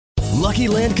Lucky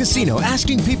Land Casino,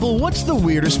 asking people, what's the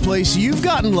weirdest place you've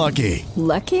gotten lucky?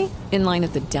 Lucky? In line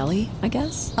at the deli, I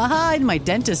guess? Aha, in my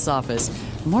dentist's office.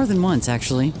 More than once,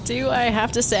 actually. Do I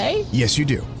have to say? Yes, you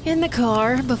do. In the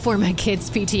car before my kids'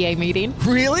 PTA meeting.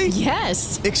 Really?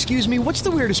 Yes. Excuse me, what's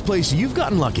the weirdest place you've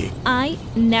gotten lucky? I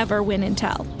never win and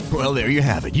tell. Well, there you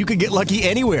have it. You can get lucky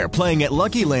anywhere, playing at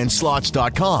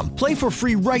LuckyLandSlots.com. Play for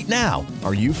free right now.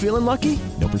 Are you feeling lucky?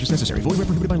 No purchase necessary. Void where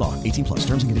prohibited by law. 18 plus.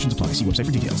 Terms and conditions apply. See website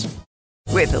for details.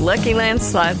 With the Lucky Land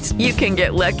Slots, you can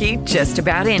get lucky just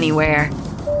about anywhere.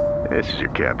 This is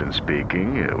your captain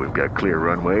speaking. We've got clear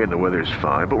runway and the weather's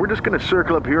fine, but we're just going to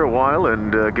circle up here a while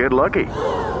and get lucky.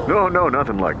 No,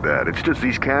 nothing like that. It's just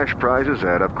these cash prizes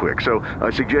add up quick. So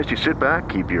I suggest you sit back,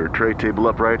 keep your tray table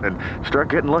upright, and start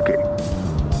getting lucky.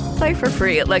 Play for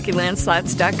free at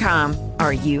LuckyLandSlots.com.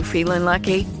 Are you feeling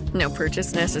lucky? No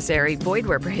purchase necessary. Void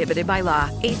where prohibited by law.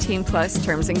 18 plus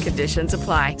terms and conditions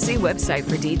apply. See website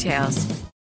for details.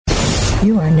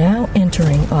 You are now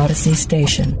entering Odyssey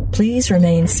Station. Please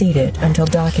remain seated until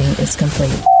docking is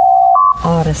complete.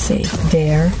 Odyssey,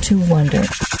 dare to wonder.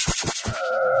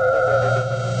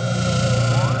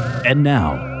 And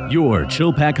now, your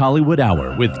Chilpack Hollywood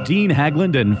Hour with Dean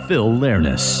Hagland and Phil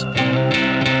Lernis.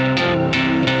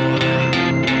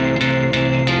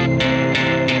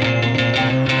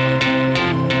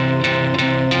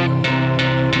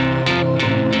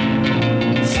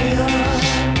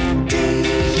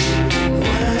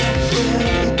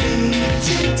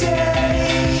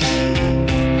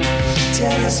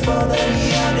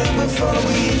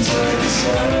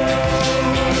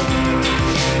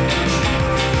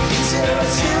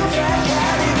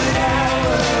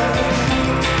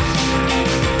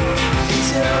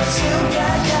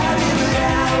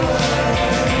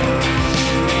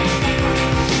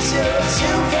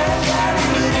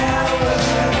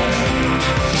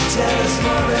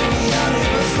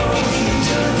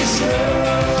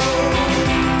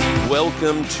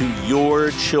 Welcome to your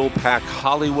Chilpack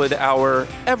Hollywood Hour,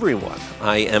 everyone.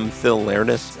 I am Phil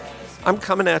Lernis. I'm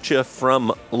coming at you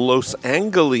from Los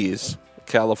Angeles,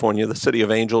 California, the city of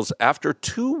angels, after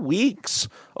 2 weeks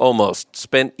almost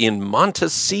spent in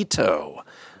Montecito.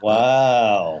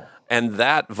 Wow. And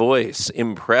that voice,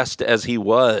 impressed as he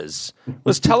was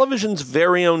television's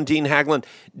very own Dean Hagland.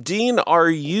 Dean, are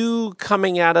you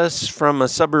coming at us from a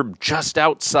suburb just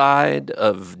outside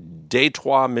of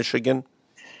Detroit, Michigan?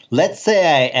 Let's say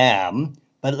I am,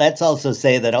 but let's also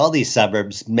say that all these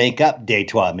suburbs make up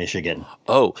Detroit, Michigan.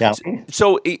 Oh,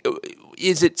 so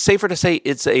is it safer to say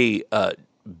it's a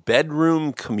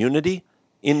bedroom community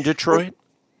in Detroit?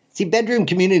 See, bedroom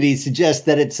community suggests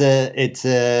that it's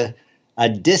a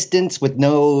distance with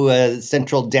no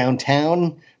central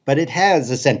downtown, but it has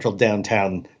a central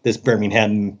downtown, this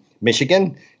Birmingham,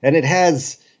 Michigan, and it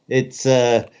has its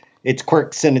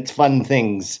quirks and its fun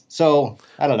things. So,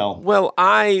 I don't know. Well,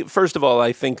 first of all,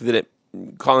 I think that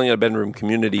calling it a bedroom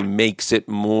community makes it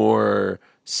more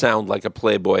sound like a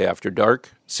Playboy After Dark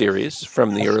series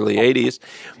from the early 80s.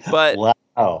 But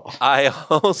wow. I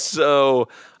also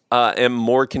am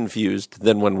more confused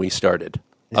than when we started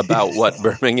about what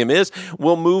Birmingham is.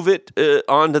 We'll move it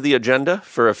onto the agenda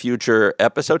for a future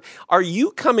episode. Are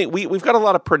you coming? We've got a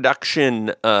lot of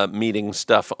production meeting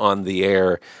stuff on the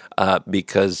air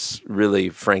because really,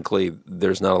 frankly,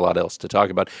 there's not a lot else to talk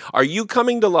about. Are you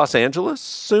coming to Los Angeles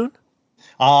soon?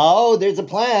 Oh, there's a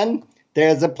plan.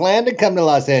 There's a plan to come to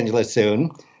Los Angeles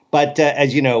soon. But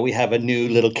as you know, we have a new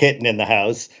little kitten in the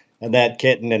house. And that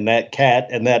kitten and that cat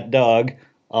and that dog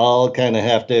all kind of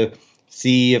have to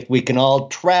see if we can all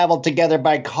travel together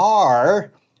by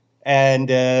car and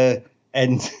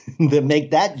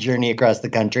make that journey across the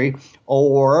country,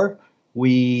 or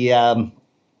we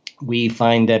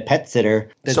find a pet sitter.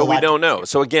 So we don't know.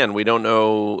 So again, we don't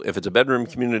know if it's a bedroom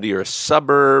community or a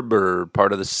suburb or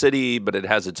part of the city, but it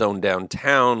has its own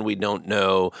downtown. We don't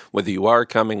know whether you are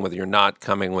coming, whether you're not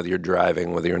coming, whether you're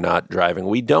driving, whether you're not driving.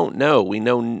 We don't know. We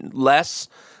know less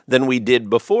than we did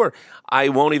before. I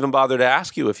won't even bother to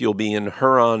ask you if you'll be in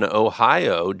Huron,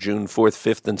 Ohio, June 4th,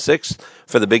 5th, and 6th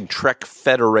for the big Trek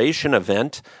Federation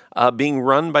event being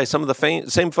run by some of the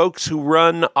same folks who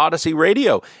run Odyssey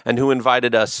Radio and who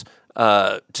invited us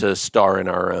to star in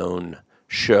our own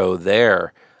show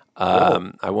there.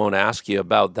 I won't ask you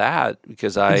about that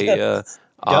because I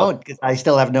don't, because I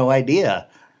still have no idea.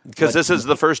 Because this is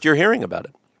the first you're hearing about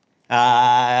it.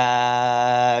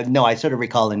 No, I sort of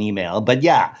recall an email, but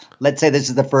yeah, let's say this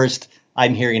is the first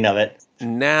I'm hearing of it.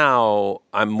 Now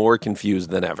I'm more confused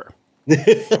than ever.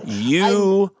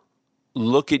 You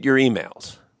look at your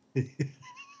emails.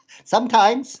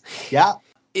 Sometimes, yeah.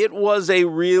 It was a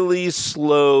really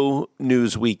slow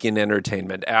news week in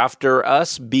entertainment. After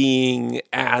us being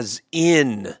as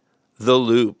in the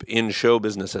loop in show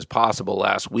business as possible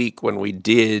last week when we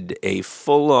did a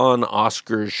full-on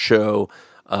Oscars show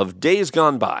of Days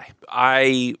Gone By,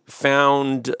 I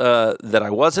found that I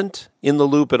wasn't in the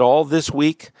loop at all this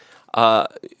week.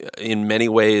 In many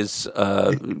ways,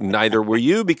 neither were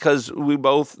you, because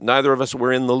neither of us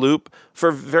were in the loop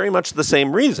for very much the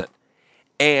same reason.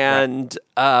 And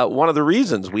one of the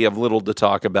reasons we have little to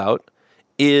talk about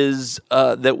is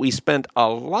that we spent a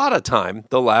lot of time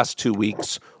the last 2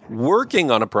 weeks working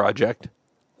on a project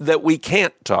that we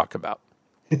can't talk about.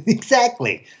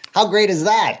 Exactly. How great is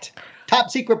that? Top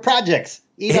secret projects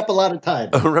eat up a lot of time.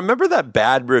 Remember that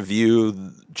bad review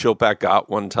Chilpack got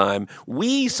one time?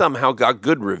 We somehow got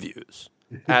good reviews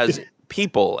as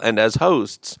people and as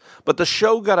hosts, but the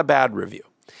show got a bad review.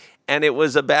 And it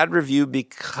was a bad review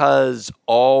because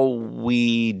all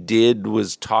we did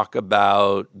was talk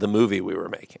about the movie we were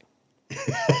making.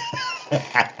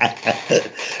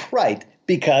 Right,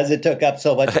 because it took up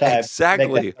so much time.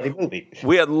 Exactly. To make that movie.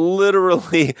 We had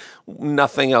literally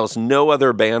nothing else, no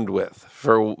other bandwidth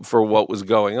for what was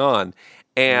going on.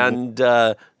 And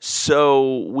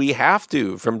so we have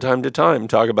to, from time to time,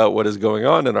 talk about what is going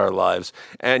on in our lives.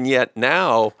 And yet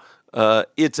now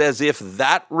it's as if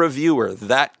that reviewer,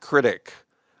 that critic,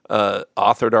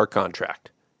 authored our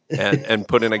contract and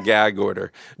put in a gag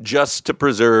order just to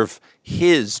preserve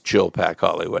his Chilpack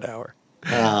Hollywood Hour.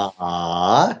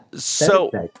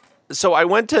 So I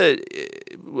went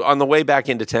on the way back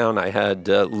into town, I had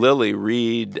Lily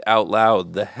read out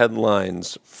loud the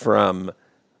headlines from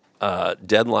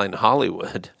Deadline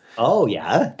Hollywood. Oh,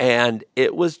 yeah? And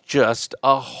it was just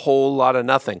a whole lot of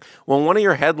nothing. Well, one of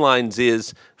your headlines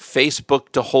is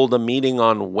Facebook to hold a meeting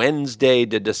on Wednesday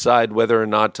to decide whether or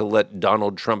not to let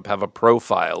Donald Trump have a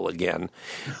profile again.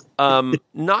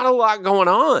 Not a lot going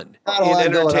on in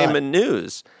entertainment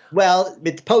news. Well,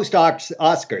 it's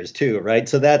post-Oscars, too, right?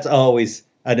 So that's always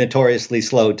a notoriously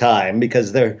slow time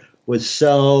because there was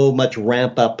so much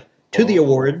ramp up to the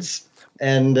awards.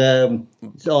 And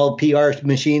it's all PR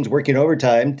machines working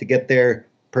overtime to get their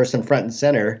person front and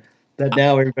center. That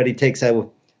now everybody takes a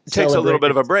little bit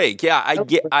of a break. Yeah,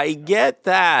 I get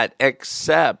that.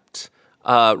 Except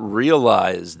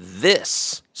realize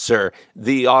this, sir: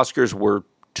 the Oscars were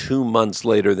 2 months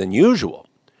later than usual.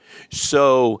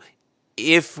 So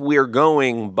if we're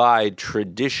going by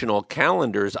traditional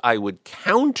calendars, I would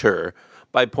counter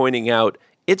by pointing out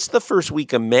it's the first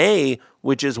week of May,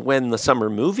 which is when the summer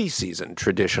movie season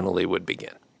traditionally would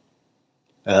begin.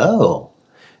 Oh.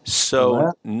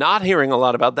 So not hearing a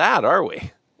lot about that, are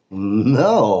we?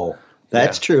 No,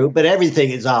 that's true. But everything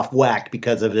is off whack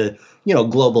because of the,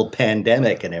 global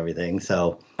pandemic and everything.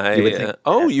 So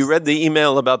you read the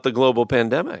email about the global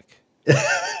pandemic.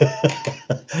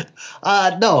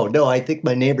 No, I think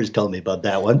my neighbors told me about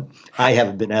that one. I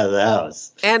haven't been out of the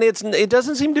house. And it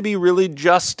doesn't seem to be really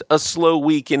just a slow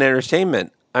week in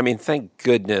entertainment. I mean, thank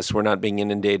goodness we're not being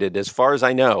inundated, as far as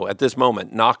I know, at this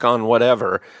moment, knock on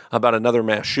whatever, about another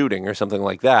mass shooting or something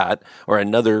like that, or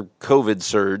another COVID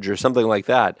surge or something like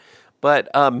that. But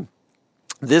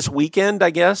this weekend, I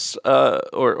guess,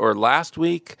 or last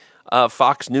week,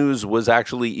 Fox News was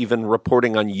actually even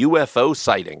reporting on UFO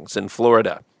sightings in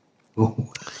Florida.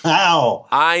 Wow.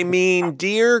 I mean,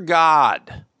 dear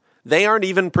God, they aren't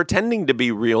even pretending to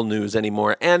be real news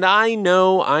anymore. And I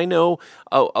know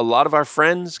a lot of our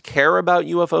friends care about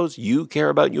UFOs. You care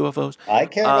about UFOs. I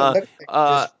care about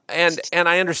and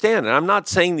I understand. And I'm not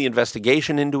saying the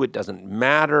investigation into it doesn't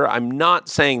matter. I'm not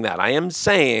saying that. I am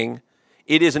saying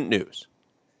it isn't news.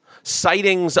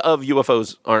 Sightings of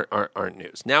UFOs aren't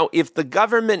news. Now, if the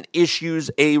government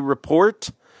issues a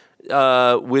report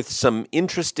with some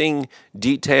interesting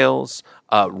details,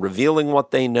 revealing what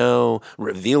they know,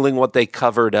 revealing what they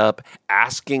covered up,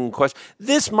 asking questions,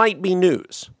 this might be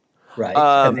news. Right.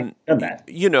 And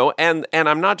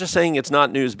I'm not just saying it's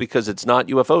not news because it's not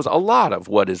UFOs. A lot of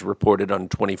what is reported on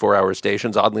 24-hour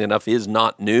stations, oddly enough, is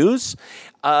not news.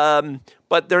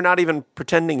 But they're not even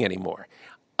pretending anymore.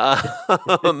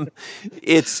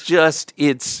 It's just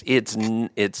it's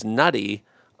nutty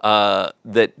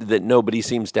that nobody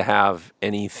seems to have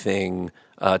anything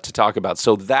to talk about.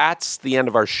 So that's the end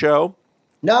of our show.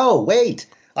 No, wait.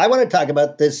 I want to talk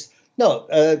about this. No,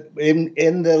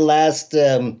 in the last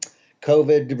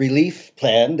COVID relief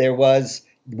plan, there was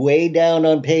way down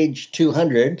on page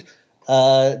 200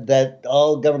 that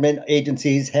all government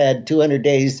agencies had 200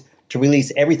 days to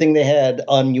release everything they had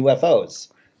on UFOs.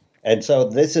 And so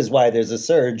this is why there's a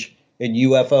surge in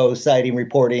UFO sighting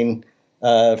reporting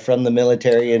from the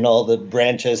military and all the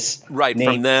branches. Right,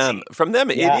 named. From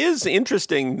them, Yeah. It is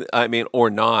interesting, or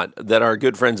not, that our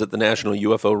good friends at the National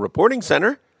UFO Reporting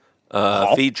Center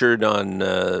featured on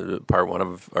part one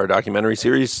of our documentary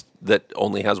series that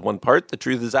only has one part, The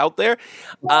Truth Is Out There.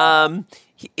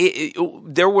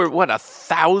 There were,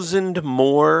 1,000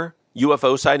 more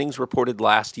UFO sightings reported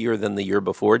last year than the year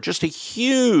before. Just a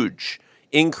huge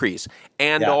increase.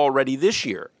 And already this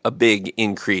year, a big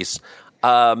increase,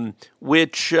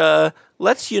 which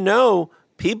lets you know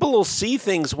people will see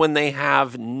things when they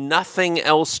have nothing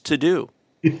else to do.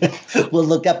 We'll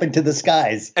look up into the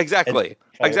skies. Exactly.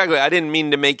 Exactly. I didn't mean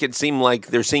to make it seem like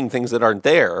they're seeing things that aren't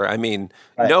there. I mean,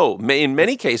 no, in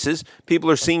many cases,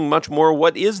 people are seeing much more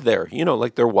what is there,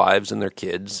 like their wives and their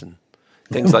kids and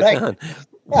things like that.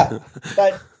 Yeah,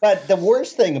 but the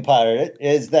worst thing about it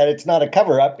is that it's not a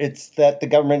cover-up. It's that the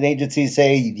government agencies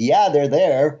say, yeah, they're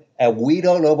there, and we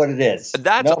don't know what it is.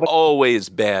 That's always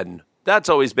been. That's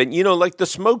always been. Like the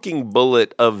smoking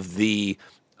bullet of the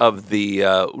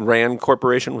Rand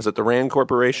Corporation. Was it the Rand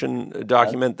Corporation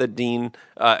document that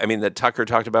that Tucker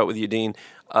talked about with you, Dean?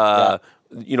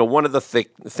 One of the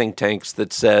think tanks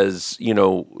that says,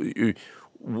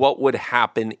 what would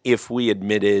happen if we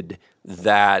admitted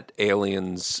that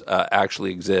aliens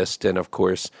actually exist? And of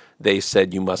course, they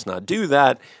said you must not do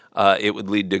that. It would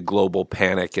lead to global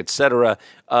panic, etc.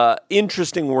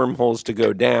 Interesting wormholes to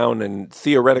go down and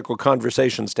theoretical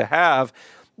conversations to have.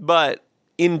 But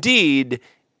indeed,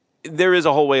 there is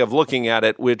a whole way of looking at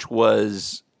it, which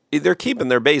was they're keeping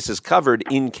their bases covered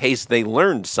in case they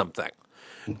learned something.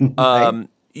 And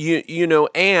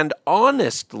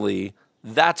honestly,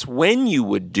 that's when you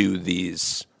would do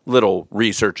these little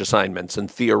research assignments and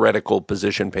theoretical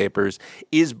position papers,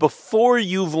 is before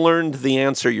you've learned the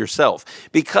answer yourself.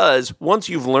 Because once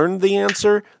you've learned the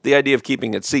answer, the idea of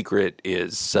keeping it secret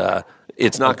is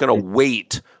it's not going to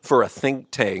wait for a think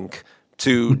tank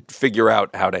to figure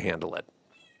out how to handle it.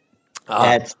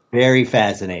 That's very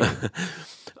fascinating.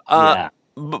 But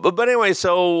anyway,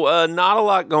 so not a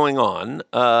lot going on.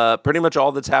 Pretty much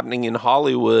all that's happening in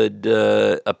Hollywood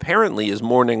apparently is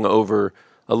mourning over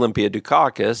Olympia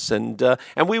Dukakis,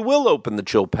 and we will open the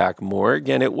Chill Pack more.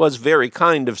 Again, it was very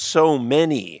kind of so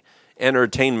many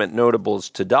entertainment notables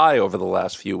to die over the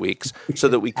last few weeks so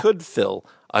that we could fill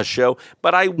a show.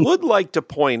 But I would like to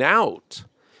point out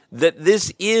that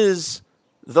this is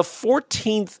the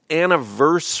 14th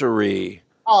anniversary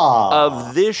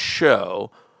of this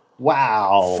show.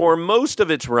 Wow. For most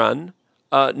of its run,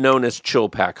 known as Chill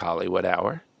Pack Hollywood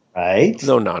Hour. Right.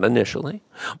 Though not initially.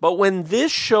 But when this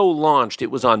show launched,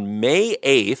 it was on May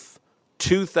 8th,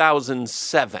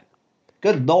 2007.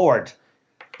 Good Lord.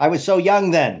 I was so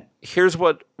young then. Here's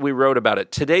what we wrote about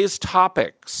it. Today's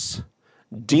topics.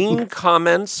 Dean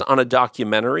comments on a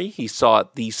documentary he saw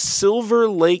at the Silver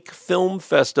Lake Film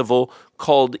Festival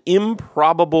called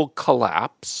Improbable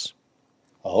Collapse.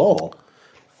 Oh.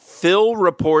 Phil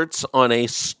reports on a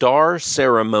star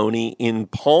ceremony in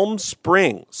Palm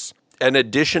Springs, an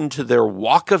addition to their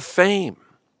Walk of Fame.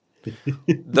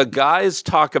 The guys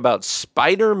talk about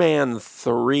Spider-Man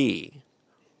 3.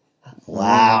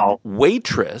 Wow.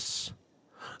 Waitress,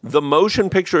 the Motion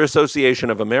Picture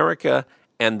Association of America,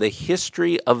 and the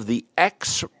history of the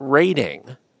X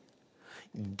rating,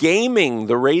 gaming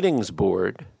the ratings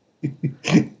board,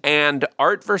 and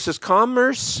art versus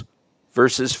commerce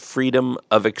versus freedom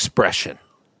of expression.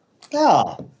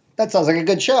 Oh, that sounds like a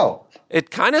good show. It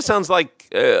kind of sounds like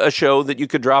a show that you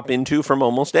could drop into from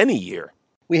almost any year.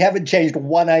 We haven't changed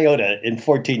one iota in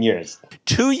 14 years.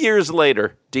 2 years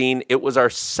later, Dean, it was our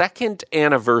second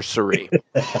anniversary.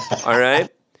 All right?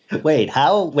 Wait,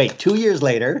 2 years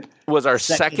later? Was our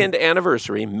second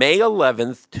anniversary, May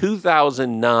 11th,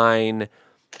 2009.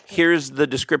 Here's the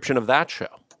description of that show.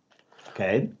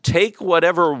 Okay. Take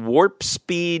whatever warp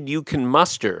speed you can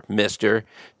muster, mister,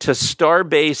 to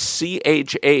Starbase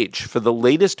CHH for the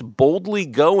latest boldly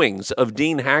goings of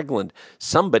Dean Haglund.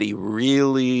 Somebody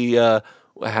really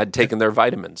had taken their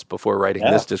vitamins before writing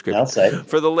this description. I'll say.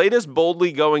 For the latest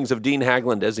boldly goings of Dean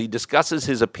Haglund as he discusses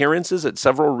his appearances at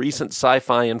several recent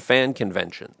sci-fi and fan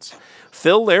conventions.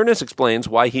 Phil Lernis explains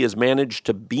why he has managed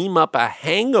to beam up a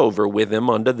hangover with him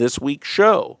onto this week's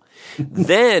show.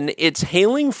 Then it's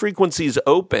hailing frequencies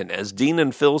open as Dean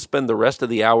and Phil spend the rest of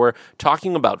the hour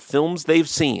talking about films they've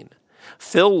seen.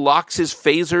 Phil locks his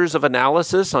phasers of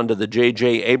analysis onto the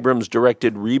J.J.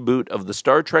 Abrams-directed reboot of the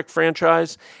Star Trek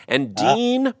franchise, and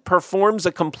Dean performs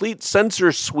a complete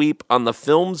censor sweep on the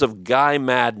films of Guy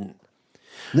Madden.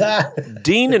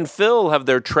 Dean and Phil have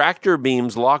their tractor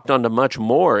beams locked onto much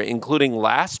more, including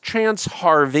Last Chance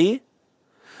Harvey,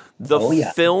 the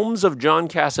films of John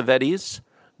Cassavetes,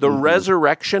 the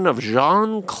resurrection of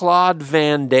Jean-Claude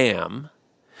Van Damme.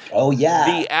 Oh,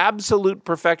 yeah. The absolute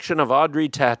perfection of Audrey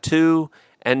Tautou,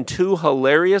 and 2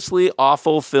 hilariously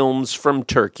awful films from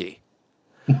Turkey.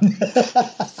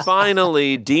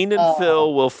 Finally, Dean and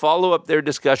Phil will follow up their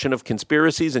discussion of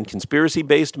conspiracies and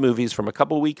conspiracy-based movies from a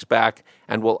couple weeks back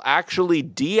and will actually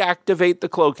deactivate the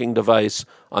cloaking device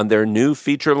on their new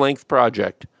feature-length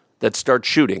project that starts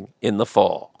shooting in the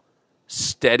fall.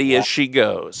 Steady as she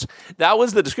goes. That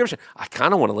was the description. I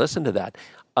kind of want to listen to that.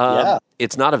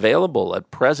 It's not available at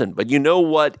present, but you know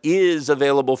what is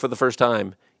available for the first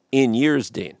time in years,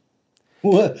 Dean?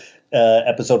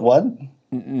 Episode 1?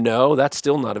 No, that's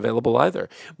still not available either.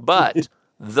 But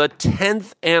the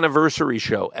 10th anniversary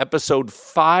show, episode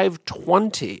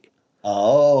 520,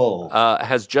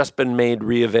 has just been made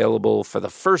re-available for the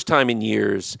first time in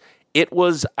years. It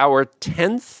was our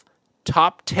 10th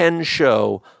top 10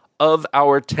 show of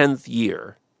our 10th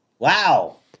year.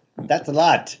 Wow, that's a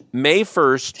lot. May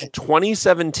 1st,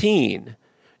 2017.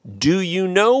 Do you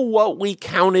know what we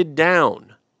counted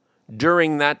down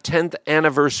during that 10th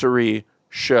anniversary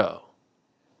show?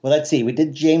 Well, let's see. We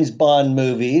did James Bond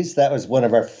movies. That was one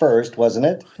of our first, wasn't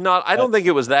it? No, I don't think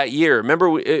it was that year. Remember,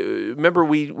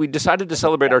 we decided to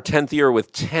celebrate our 10th year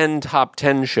with 10 top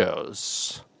 10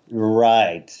 shows.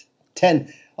 Right.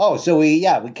 10. Oh, so we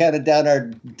counted down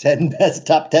our 10 best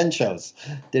top 10 shows.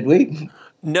 Did we?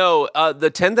 No,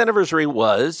 the 10th anniversary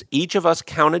was each of us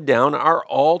counted down our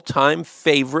all-time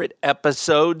favorite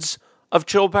episodes of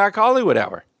Chill Pack Hollywood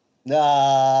Hour.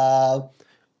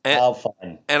 How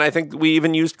fun. And I think we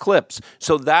even used clips.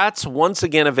 So that's once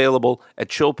again available at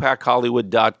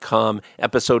chillpackhollywood.com,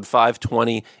 episode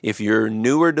 520. If you're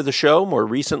newer to the show, more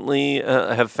recently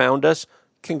have found us,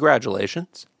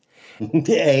 congratulations.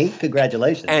 Hey,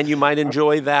 congratulations. And you might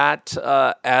enjoy that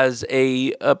as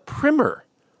a primer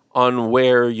on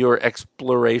where your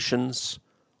explorations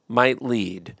might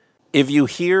lead. If you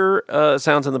hear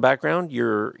sounds in the background,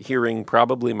 you're hearing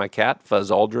probably my cat, Fuzz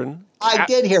Aldrin. I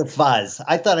did hear Fuzz.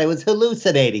 I thought I was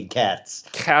hallucinating cats.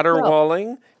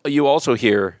 Caterwauling. No. You also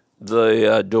hear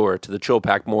the door to the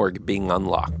Chillpack morgue being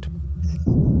unlocked.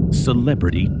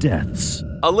 Celebrity deaths.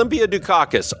 Olympia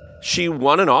Dukakis. She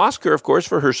won an Oscar, of course,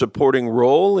 for her supporting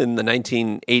role in the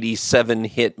 1987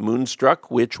 hit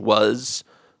Moonstruck, which was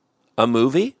a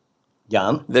movie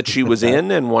that she was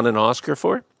in and won an Oscar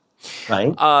for.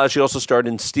 Right. She also starred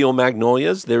in Steel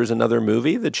Magnolias. There's another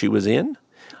movie that she was in.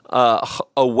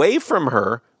 Away From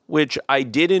Her, which I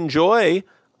did enjoy,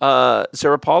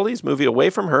 Sarah Pauli's movie Away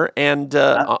From Her, and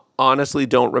honestly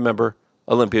don't remember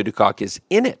Olympia Dukakis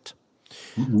in it.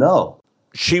 No.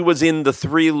 She was in the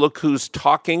 3 Look Who's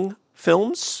Talking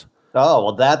films. Oh,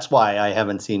 well, that's why I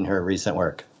haven't seen her recent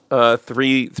work.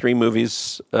 3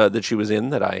 movies that she was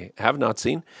in that I have not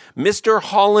seen. Mr.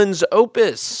 Holland's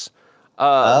Opus.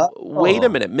 Wait a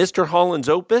minute. Mr. Holland's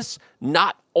Opus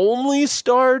not only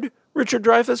starred Richard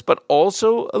Dreyfuss, but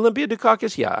also Olympia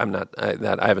Dukakis. Yeah, I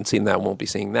haven't seen that. Won't be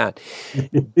seeing that.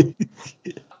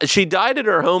 She died at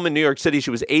her home in New York City.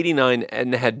 She was 89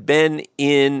 and had been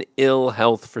in ill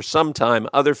health for some time.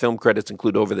 Other film credits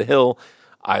include Over the Hill,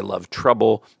 I Love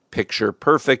Trouble, Picture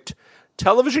Perfect.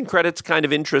 Television credits, kind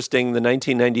of interesting, the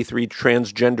 1993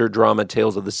 transgender drama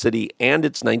Tales of the City and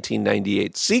its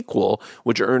 1998 sequel,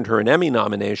 which earned her an Emmy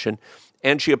nomination.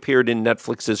 And she appeared in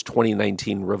Netflix's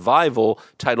 2019 revival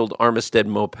titled Armistead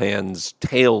Maupin's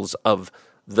Tales of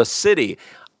the City.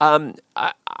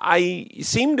 I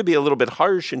seem to be a little bit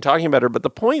harsh in talking about her, but the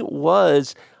point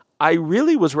was I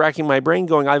really was racking my brain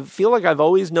going, I feel like I've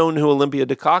always known who Olympia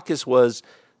Dukakis was.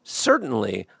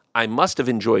 Certainly, I must have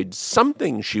enjoyed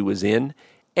something she was in.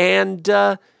 And,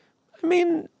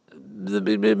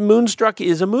 Moonstruck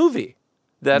is a movie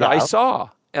that I saw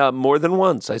more than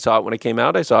once. I saw it when it came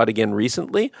out. I saw it again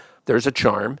recently. There's a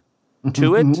charm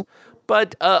to it.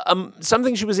 But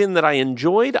something she was in that I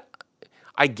enjoyed,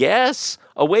 I guess,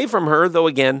 Away From Her, though,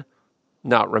 again,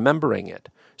 not remembering it.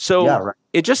 So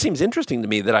It just seems interesting to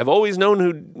me that I've always known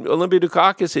who Olympia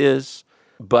Dukakis is,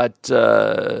 but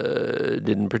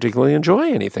didn't particularly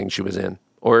enjoy anything she was in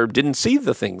or didn't see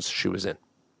the things she was in.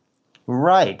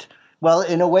 Right. Well,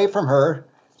 in Away From Her,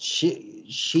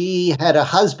 she had a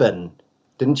husband,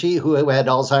 didn't she, who had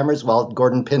Alzheimer's while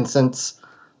Gordon Pinsent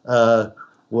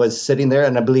was sitting there,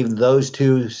 and I believe those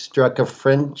two struck a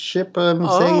friendship,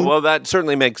 saying. Well, that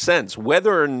certainly makes sense.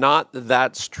 Whether or not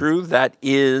that's true, that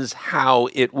is how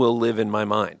it will live in my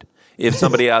mind. If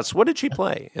somebody asks, what did she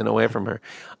play in Away From Her?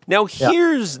 Now,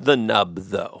 here's the nub,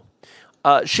 though.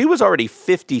 She was already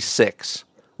 56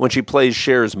 when she plays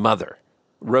Cher's mother,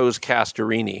 Rose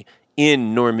Castorini,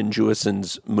 in Norman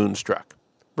Jewison's Moonstruck,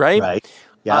 right? Right,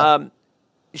 yeah.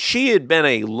 she had been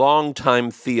a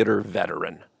longtime theater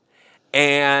veteran.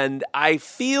 And I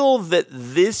feel that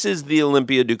this is the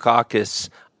Olympia Dukakis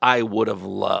I would have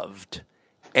loved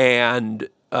and,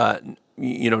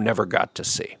 never got to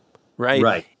see. Right?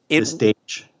 Right. The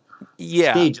stage.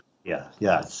 Yeah. Stage. Yeah.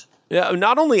 Yes. Yeah.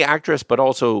 Not only actress, but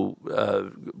also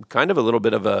kind of a little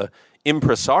bit of a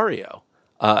impresario,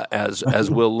 as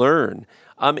we'll learn.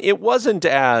 It wasn't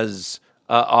as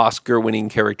Oscar-winning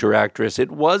character actress.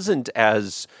 It wasn't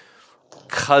as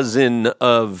cousin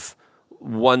of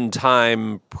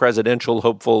one-time presidential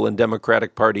hopeful and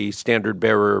Democratic Party standard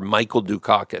bearer Michael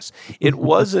Dukakis. It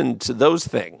wasn't those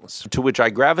things to which I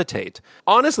gravitate.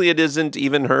 Honestly, it isn't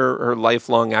even her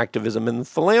lifelong activism in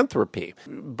philanthropy.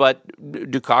 But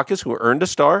Dukakis, who earned a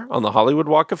star on the Hollywood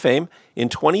Walk of Fame in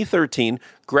 2013,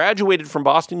 graduated from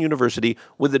Boston University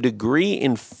with a degree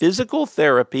in physical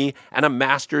therapy and a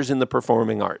master's in the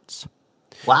performing arts.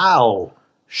 Wow.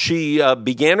 She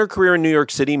began her career in New York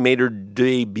City, made her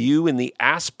debut in the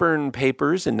Aspern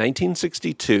Papers in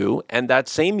 1962, and that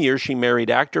same year she married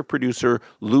actor-producer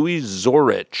Louis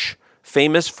Zorich,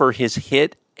 famous for his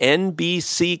hit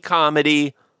NBC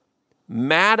comedy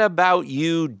Mad About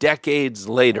You decades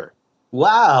later.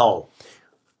 Wow.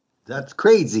 That's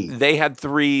crazy. They had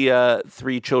three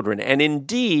children, and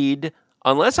indeed,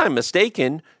 unless I'm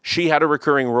mistaken, she had a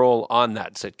recurring role on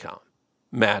that sitcom.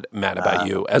 Mad About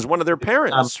You, as one of their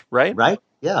parents, right? Right?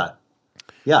 Yeah.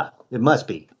 Yeah, it must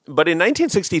be. But in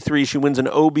 1963, she wins an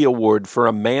Obie Award for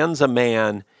A Man's a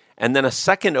Man, and then a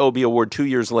second Obie Award 2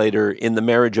 years later in The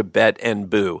Marriage of Bet and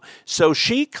Boo. So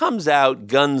she comes out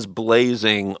guns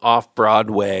blazing off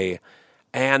Broadway,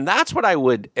 and that's what I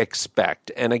would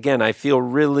expect. And again, I feel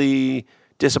really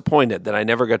disappointed that I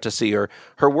never got to see her.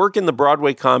 Her work in the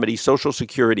Broadway comedy Social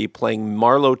Security, playing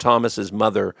Marlo Thomas's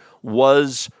mother,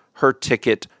 was her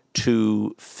ticket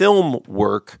to film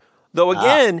work, though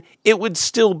again, it would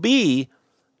still be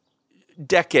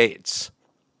decades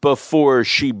before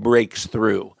she breaks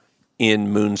through in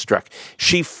Moonstruck.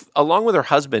 She, along with her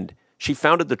husband, she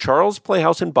founded the Charles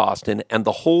Playhouse in Boston and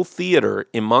the Whole Theater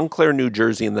in Montclair, New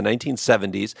Jersey in the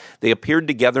 1970s. They appeared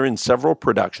together in several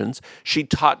productions. She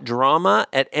taught drama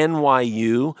at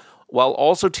NYU while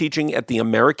also teaching at the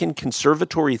American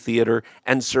Conservatory Theater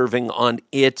and serving on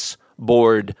its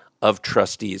board of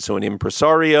trustees. So an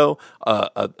impresario,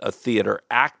 a theater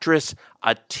actress,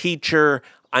 a teacher.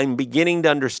 I'm beginning to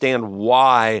understand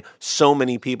why so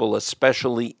many people,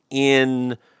 especially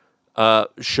in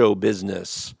show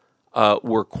business,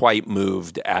 were quite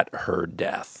moved at her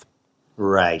death.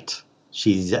 Right.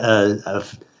 She's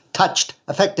touched,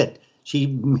 affected.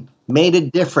 She made a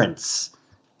difference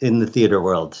in the theater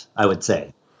world, I would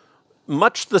say.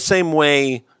 Much the same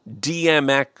way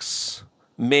DMX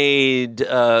made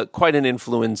quite an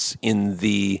influence in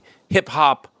the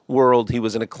hip-hop world. He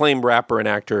was an acclaimed rapper and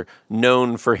actor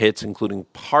known for hits including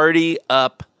Party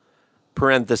Up,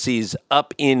 parentheses,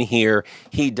 Up in Here.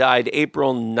 He died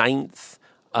April 9th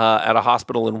at a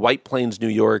hospital in White Plains, New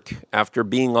York, after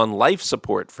being on life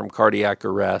support from cardiac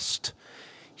arrest.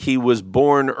 He was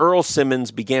born Earl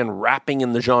Simmons, began rapping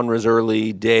in the genre's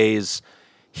early days.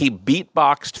 He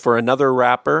beatboxed for another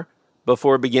rapper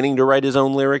before beginning to write his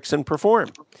own lyrics and perform.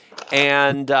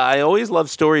 And I always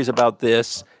love stories about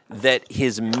this, that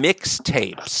his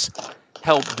mixtapes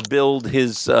helped build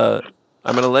his... I'm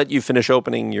going to let you finish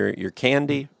opening your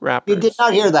candy wrappers. You did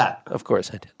not hear that. Of course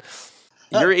I did.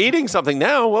 You're eating something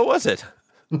now. What was it?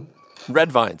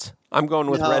 Red Vines. I'm going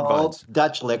with Red Vines.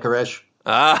 Dutch licorice.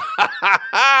 Red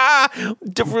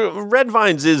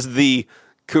Vines is the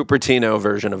Cupertino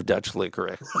version of Dutch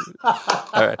licorice.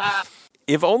 All right.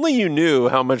 If only you knew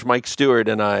how much Mike Stewart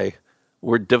and I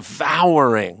were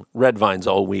devouring Red Vines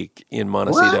all week in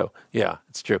Montecito. What? Yeah,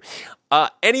 it's true.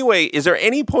 Anyway, is there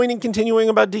any point in continuing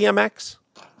about DMX?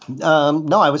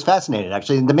 No, I was fascinated,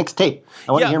 actually. The mixtape.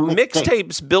 I want to hear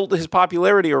mixtapes built his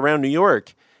popularity around New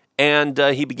York, and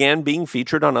he began being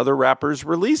featured on other rappers'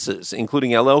 releases,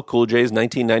 including LL Cool J's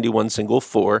 1991 single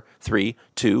 4, 3,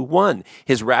 2, 1.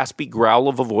 His raspy growl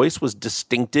of a voice was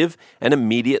distinctive and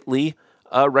immediately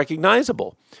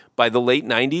recognizable. By the late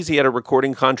 90s, he had a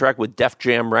recording contract with Def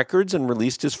Jam Records and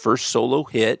released his first solo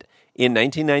hit in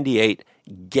 1998,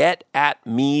 Get At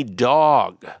Me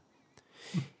Dog.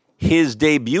 His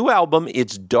debut album,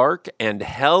 It's Dark and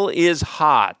Hell Is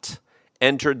Hot,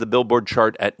 entered the Billboard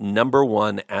chart at number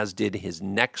 1, as did his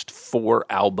next 4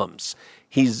 albums.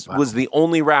 He was the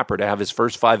only rapper to have his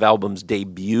first 5 albums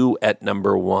debut at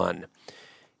number 1.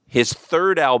 His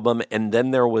third album, And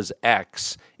Then There Was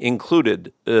X,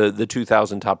 included the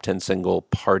 2000 top 10 single,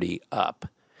 Party Up.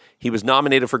 He was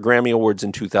nominated for Grammy Awards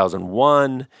in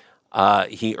 2001.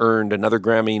 He earned another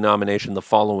Grammy nomination the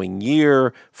following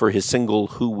year for his single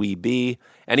Who We Be,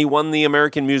 and he won the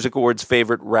American Music Awards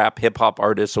Favorite Rap Hip Hop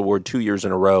Artist Award 2 years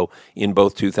in a row in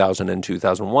both 2000 and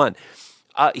 2001.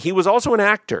 He was also an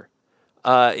actor.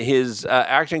 His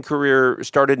acting career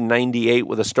started in 98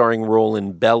 with a starring role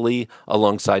in Belly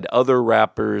alongside other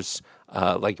rappers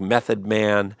like Method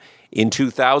Man. In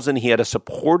 2000, he had a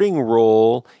supporting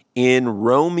role in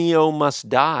Romeo Must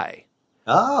Die.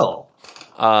 Oh.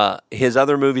 His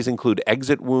other movies include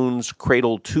Exit Wounds,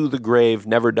 Cradle to the Grave,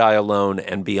 Never Die Alone,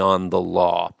 and Beyond the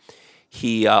Law.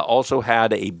 He also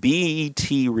had a BET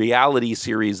reality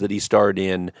series that he starred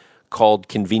in called,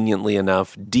 conveniently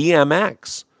enough,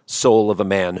 DMX, Soul of a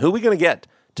Man. Who are we going to get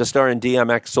to star in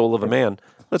DMX, Soul of a Man?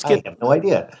 I have no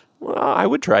idea. Well, I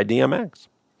would try DMX.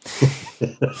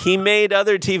 He made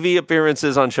other TV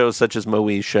appearances on shows such as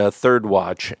Moesha, Third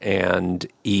Watch, and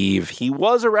Eve. He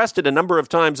was arrested a number of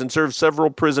times and served several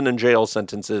prison and jail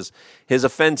sentences. His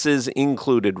offenses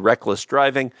included reckless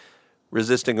driving,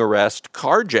 resisting arrest,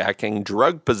 carjacking,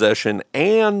 drug possession,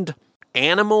 and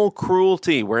animal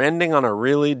cruelty. We're ending on a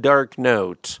really dark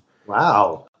note.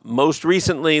 Wow. Most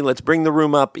recently, let's bring the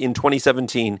room up, in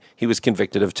 2017, he was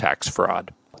convicted of tax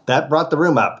fraud. That brought the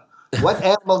room up. What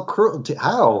animal cruelty?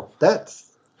 How?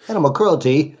 That's animal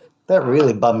cruelty. That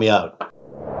really bummed me out.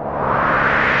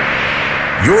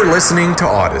 You're listening to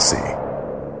Odyssey.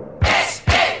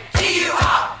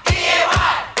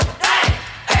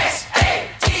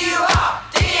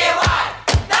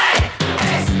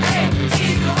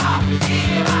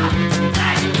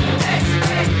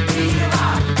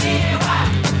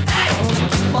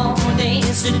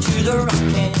 To the rock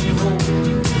and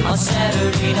roll on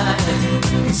Saturday night,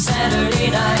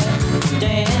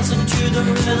 dancing to the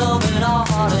rhythm in our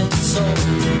heart and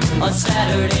soul on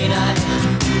Saturday night.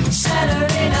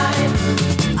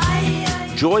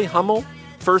 Joy Hummel,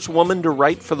 first woman to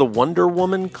write for the Wonder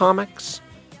Woman comics.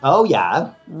 Oh,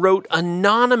 yeah. Wrote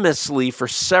anonymously for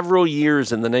several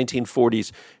years in the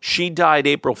 1940s. She died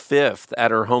April 5th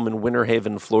at her home in Winter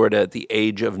Haven, Florida, at the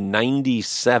age of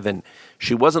 97.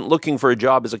 She wasn't looking for a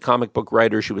job as a comic book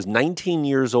writer. She was 19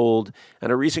 years old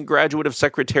and a recent graduate of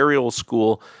secretarial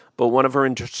school, but one of her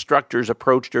instructors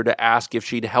approached her to ask if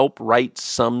she'd help write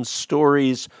some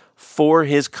stories for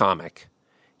his comic.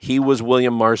 He was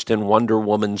William Marston, Wonder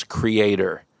Woman's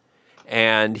creator,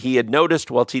 and he had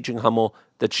noticed while teaching Hummel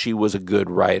that she was a good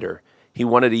writer. He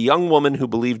wanted a young woman who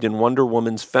believed in Wonder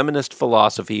Woman's feminist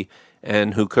philosophy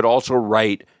and who could also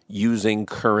write using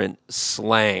current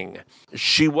slang.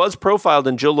 She was profiled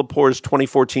in Jill Lepore's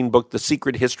 2014 book, The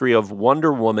Secret History of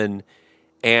Wonder Woman,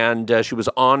 and she was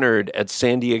honored at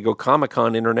San Diego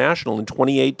Comic-Con International in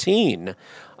 2018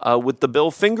 with the Bill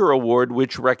Finger Award,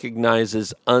 which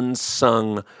recognizes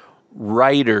unsung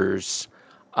writers.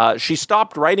 She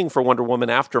stopped writing for Wonder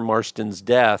Woman after Marston's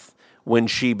death, when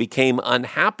she became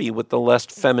unhappy with the less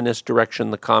feminist direction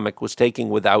the comic was taking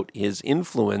without his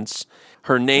influence.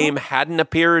 Her name hadn't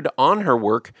appeared on her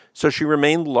work, so she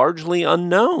remained largely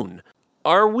unknown.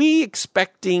 Are we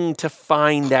expecting to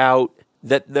find out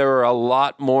that there are a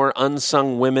lot more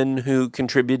unsung women who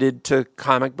contributed to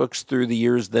comic books through the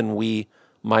years than we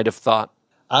might have thought?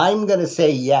 I'm going to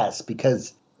say yes,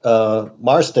 because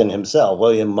Marston himself,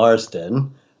 William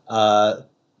Marston,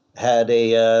 had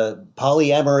a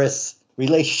polyamorous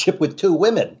relationship with two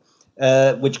women,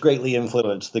 which greatly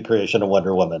influenced the creation of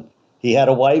Wonder Woman. He had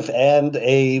a wife and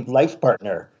a life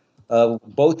partner,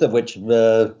 both of which,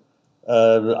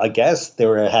 I guess, they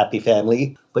were a happy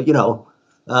family. But, you know...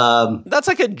 that's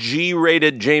like a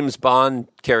G-rated James Bond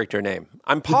character name.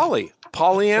 I'm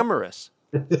polyamorous.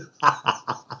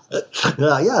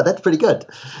 Yeah, that's pretty good.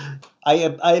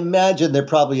 I imagine there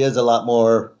probably is a lot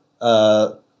more...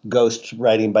 ghost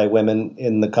writing by women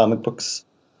in the comic books.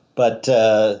 But,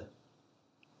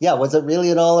 yeah, was it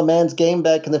really all a man's game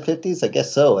back in the 50s? I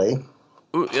guess so, eh?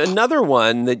 Another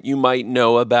one that you might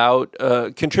know about,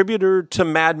 contributor to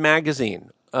Mad Magazine,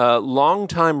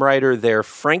 longtime writer there,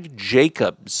 Frank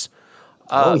Jacobs.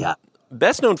 Oh, yeah.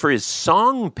 Best known for his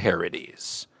song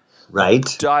parodies. Right.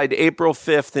 Died April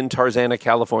 5th in Tarzana,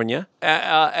 California,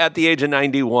 at the age of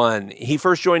 91. He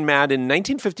first joined Mad in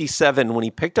 1957 when he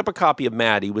picked up a copy of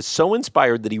Mad. He was so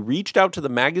inspired that he reached out to the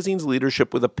magazine's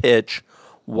leadership with a pitch,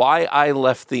 Why I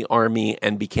Left the Army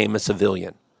and Became a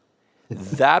Civilian.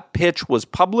 That pitch was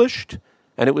published,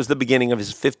 and it was the beginning of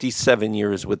his 57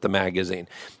 years with the magazine.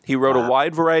 He wrote a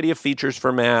wide variety of features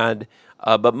for Mad,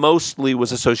 but mostly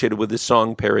was associated with his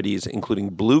song parodies,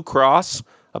 including Blue Cross,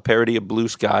 a parody of Blue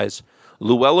Skies.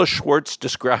 Luella Schwartz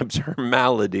describes her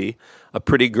malady. A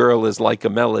pretty girl is like a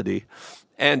melody.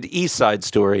 And East Side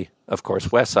Story, of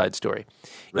course, West Side Story.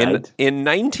 Right. In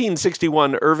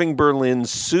 1961, Irving Berlin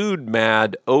sued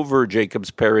Mad over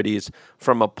Jacobs' parodies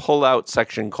from a pull-out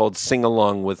section called Sing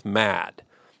Along with Mad.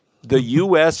 The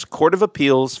U.S. Court of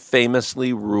Appeals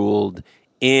famously ruled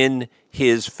in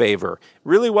his favor.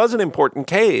 Really was an important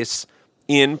case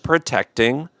in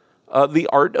protecting the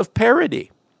art of parody.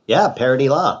 Yeah, parody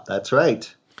law. That's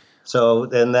right. So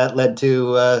then that led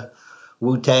to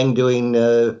Wu-Tang doing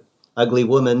Ugly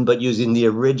Woman, but using the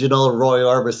original Roy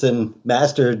Orbison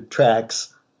master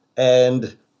tracks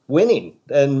and winning.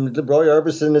 And the Roy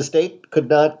Orbison estate could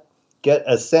not get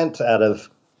a cent out of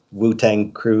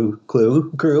Wu-Tang crew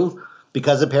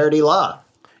because of parody law.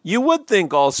 You would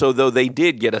think also, though, they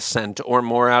did get a cent or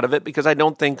more out of it, because I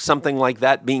don't think something like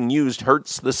that being used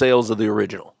hurts the sales of the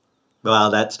original.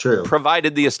 Well, that's true.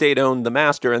 Provided the estate owned the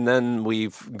master, and then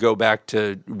we go back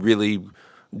to really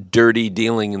dirty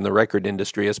dealing in the record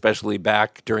industry, especially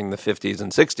back during the 50s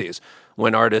and 60s,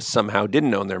 when artists somehow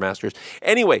didn't own their masters.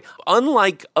 Anyway,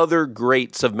 unlike other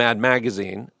greats of Mad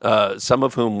Magazine, some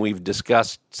of whom we've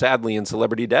discussed, sadly, in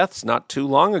Celebrity Deaths not too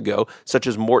long ago, such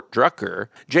as Mort Drucker,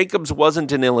 Jacobs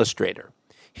wasn't an illustrator.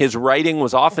 His writing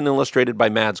was often illustrated by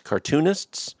Mad's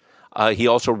cartoonists. He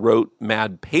also wrote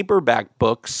Mad paperback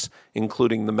books,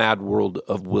 including The Mad World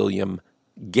of William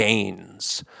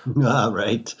Gaines.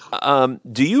 Right.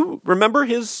 Do you remember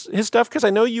his stuff? Because I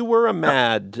know you were a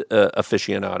Mad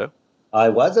aficionado. I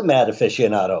was a Mad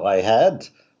aficionado. I had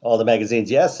all the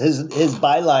magazines. Yes, his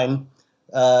byline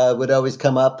would always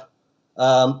come up,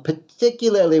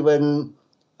 particularly when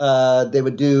they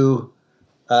would do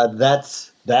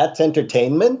That's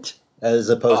Entertainment as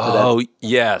opposed to that. Oh,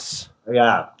 yes.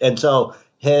 Yeah. And so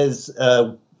his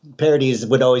parodies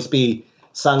would always be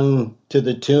sung to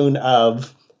the tune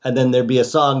of, and then there'd be a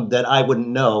song that I wouldn't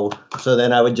know. So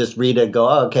then I would just read it and go,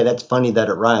 oh, okay, that's funny that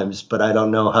it rhymes, but I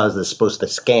don't know how this supposed to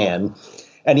scan.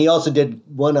 And he also did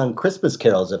one on Christmas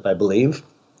carols, if I believe.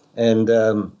 And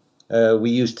we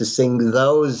used to sing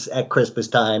those at Christmas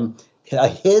time,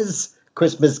 his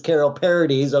Christmas carol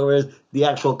parodies over the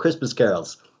actual Christmas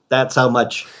carols. That's how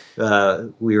much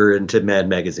we were into Mad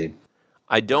Magazine.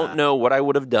 I don't know what I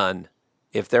would have done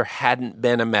if there hadn't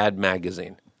been a Mad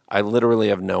Magazine. I literally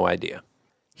have no idea.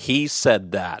 He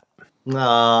said that.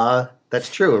 That's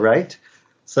true, right?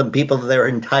 Some people, their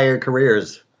entire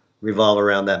careers revolve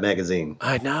around that magazine.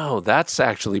 I know. That's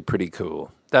actually pretty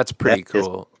cool. That's pretty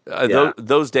cool. Yeah.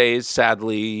 Those days,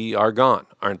 sadly, are gone,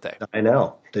 aren't they? I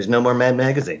know. There's no more Mad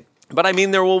Magazine. But, I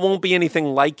mean, there won't be anything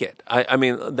like it. I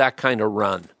mean, that kind of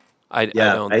run, I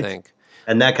don't think.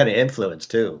 And that kind of influence,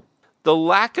 too. The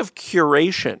lack of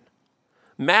curation.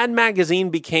 Mad Magazine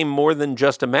became more than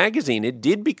just a magazine. It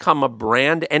did become a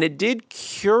brand, and it did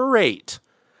curate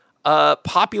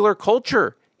popular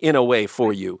culture in a way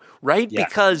for you, right? Yeah.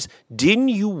 Because didn't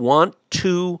you want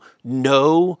to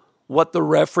know what the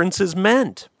references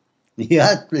meant?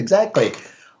 Yeah, exactly.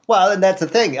 Well, and that's the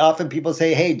thing. Often people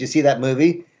say, hey, did you see that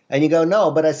movie? And you go, no,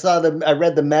 but I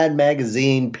read the Mad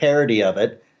Magazine parody of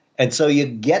it. And so you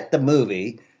get the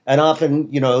movie, and often,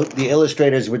 the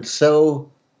illustrators would so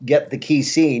get the key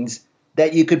scenes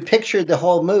that you could picture the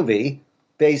whole movie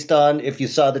based on if you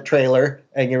saw the trailer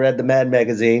and you read the Mad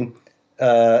Magazine,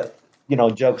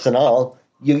 jokes and all,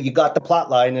 you got the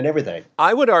plot line and everything.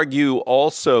 I would argue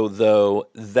also, though,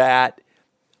 that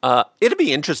it'd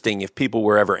be interesting if people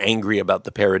were ever angry about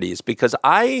the parodies, because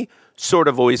I sort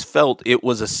of always felt it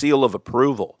was a seal of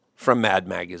approval from Mad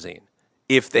Magazine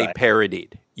if they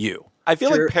parodied you. I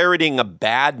feel like parodying a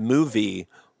bad movie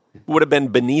would have been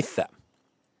beneath them.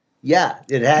 Yeah,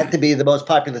 it had to be the most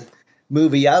popular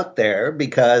movie out there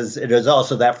because it is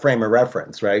also that frame of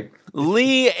reference, right?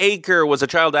 Lee Aker was a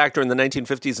child actor in the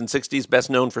 1950s and 60s,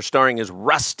 best known for starring as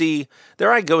Rusty.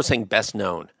 There I go saying best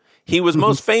known. He was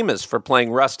most famous for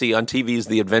playing Rusty on TV's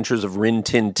The Adventures of Rin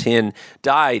Tin Tin.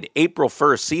 Died April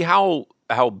 1st. See how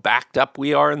backed up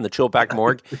we are in the Chilpack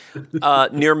morgue?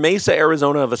 Near Mesa,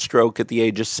 Arizona, of a stroke at the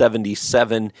age of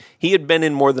 77. He had been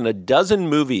in more than a dozen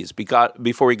movies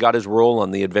before he got his role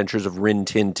on The Adventures of Rin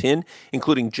Tin Tin,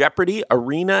 including Jeopardy,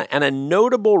 Arena, and a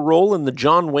notable role in the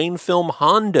John Wayne film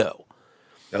Hondo.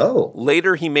 Oh.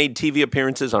 Later, he made TV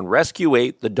appearances on Rescue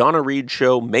 8, The Donna Reed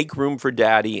Show, Make Room for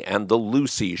Daddy, and The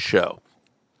Lucy Show.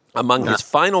 Among his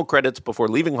final credits before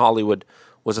leaving Hollywood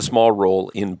was a small role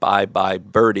in Bye Bye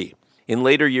Birdie. In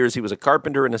later years, he was a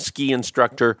carpenter and a ski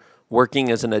instructor, working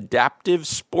as an adaptive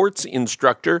sports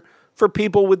instructor for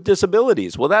people with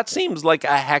disabilities. Well, that seems like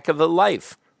a heck of a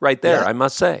life right there, I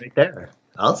must say. Right there,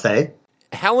 I'll say.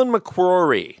 Helen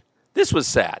McCrory. This was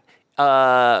sad.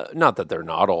 Not that they're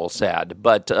not all sad,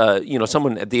 but,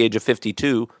 someone at the age of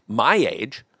 52, my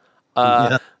age,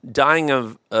 dying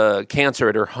of cancer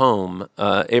at her home,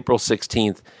 April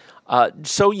 16th.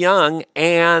 So young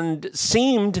and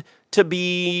seemed to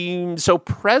be so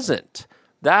present.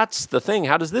 That's the thing.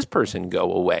 How does this person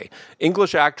go away?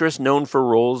 English actress known for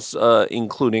roles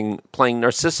including playing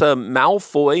Narcissa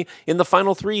Malfoy in the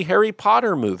final 3 Harry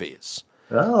Potter movies.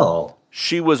 Oh.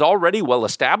 She was already well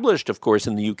established, of course,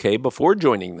 in the UK before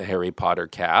joining the Harry Potter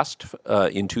cast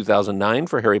in 2009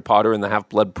 for Harry Potter and the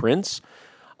Half-Blood Prince.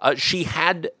 She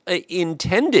had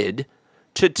intended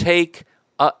to take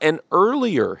an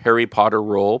earlier Harry Potter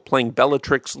role playing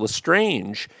Bellatrix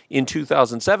Lestrange in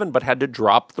 2007, but had to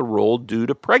drop the role due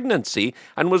to pregnancy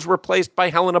and was replaced by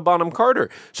Helena Bonham Carter.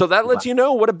 So that lets you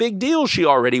know what a big deal she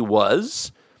already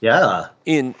was. Yeah.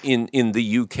 In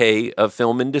the UK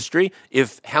film industry,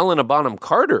 if Helena Bonham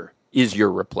Carter is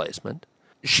your replacement.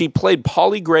 She played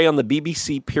Polly Gray on the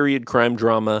BBC period crime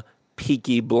drama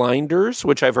Peaky Blinders,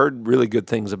 which I've heard really good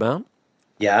things about.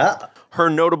 Yeah. Her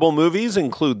notable movies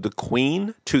include The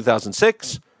Queen,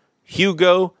 2006,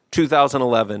 Hugo,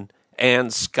 2011, and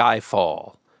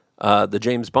Skyfall, the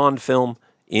James Bond film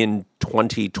in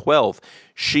 2012.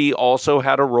 She also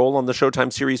had a role on the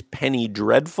Showtime series Penny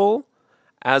Dreadful,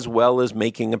 as well as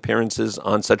making appearances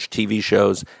on such TV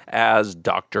shows as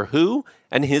Doctor Who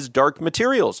and His Dark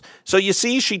Materials. So you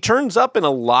see, she turns up in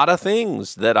a lot of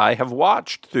things that I have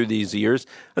watched through these years,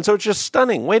 and so it's just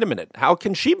stunning. Wait a minute, how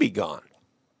can she be gone?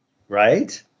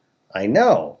 Right? I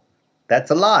know. That's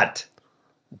a lot.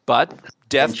 But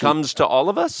death comes to all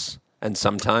of us, and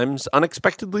sometimes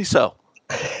unexpectedly so.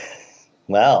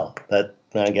 Well, that,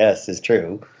 I guess, is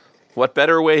true. What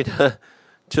better way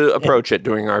to approach it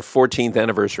during our 14th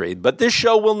anniversary? But this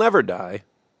show will never die.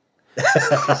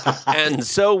 And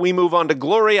so we move on to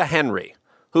Gloria Henry,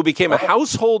 who became a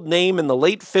household name in the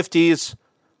late 50s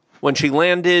when she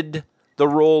landed the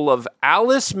role of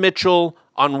Alice Mitchell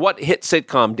on what hit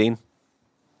sitcom, Dean?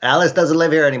 Alice doesn't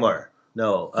live here anymore.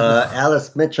 No,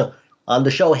 Alice Mitchell on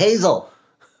the show Hazel.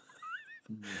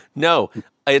 No,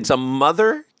 it's a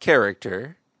mother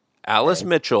character, Alice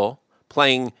Mitchell,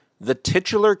 playing the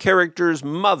titular character's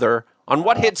mother on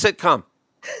what hit sitcom?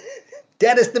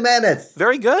 Dennis the Menace.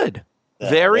 Very good.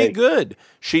 Very good.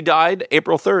 She died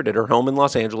April 3rd at her home in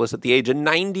Los Angeles at the age of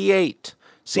 98.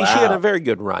 See, She had a very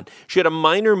good run. She had a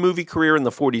minor movie career in the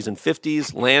 40s and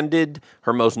 50s, landed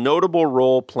her most notable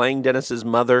role playing Dennis's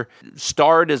mother,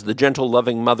 starred as the gentle,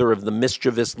 loving mother of the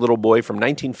mischievous little boy from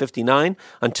 1959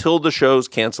 until the show's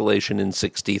cancellation in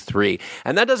 63.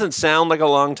 And that doesn't sound like a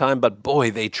long time, but boy,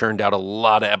 they churned out a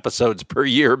lot of episodes per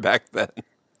year back then.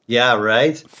 Yeah,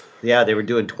 right? Yeah, they were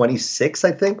doing 26,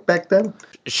 I think, back then.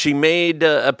 She made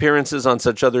appearances on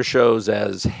such other shows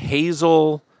as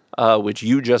Hazel, which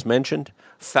you just mentioned,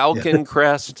 Falcon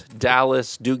Crest,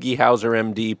 Dallas, Doogie Howser,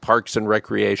 MD, Parks and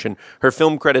Recreation. Her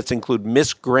film credits include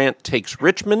Miss Grant Takes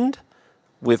Richmond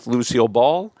with Lucille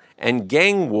Ball and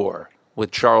Gang War with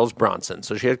Charles Bronson.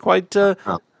 So she had quite a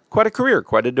career,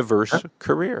 quite a diverse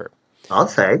career. I'll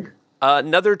say.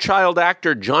 Another child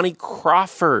actor, Johnny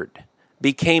Crawford,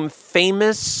 became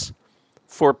famous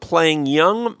for playing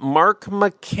young Mark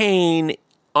McCain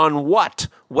on what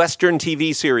Western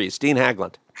TV series, Dean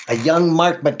Haglund? A young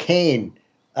Mark McCain.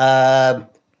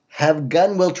 Have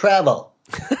Gun Will Travel.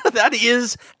 That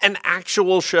is an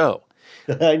actual show.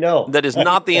 I know. That is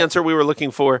not the answer we were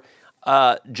looking for.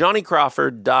 Johnny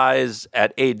Crawford dies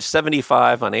at age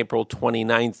 75 on April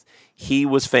 29th. He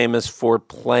was famous for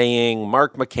playing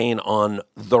Mark McCain on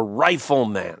The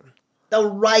Rifleman. The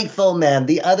Rifleman,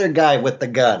 the other guy with the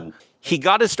gun. He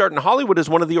got his start in Hollywood as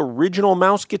one of the original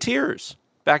Mouseketeers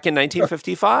back in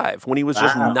 1955 when he was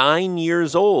just 9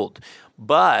 years old.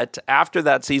 But after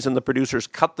that season, the producers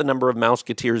cut the number of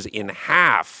Mouseketeers in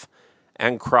half,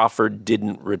 and Crawford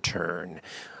didn't return.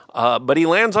 But he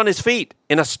lands on his feet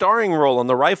in a starring role on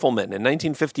The Rifleman in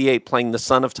 1958, playing the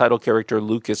son of title character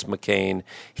Lucas McCain.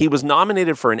 He was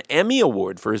nominated for an Emmy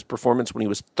Award for his performance when he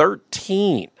was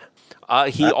 13.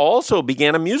 He also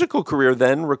began a musical career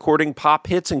then, recording pop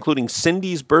hits including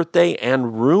Cindy's Birthday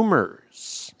and Rumors.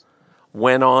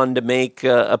 Went on to make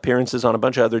appearances on a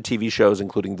bunch of other TV shows,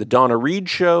 including The Donna Reed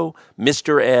Show,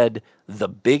 Mr. Ed, The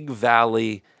Big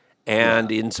Valley, and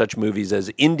in such movies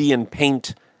as Indian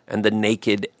Paint and The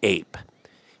Naked Ape.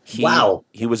 He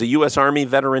was a U.S. Army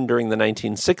veteran during the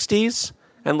 1960s,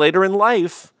 and later in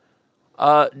life,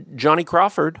 Johnny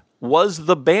Crawford was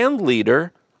the band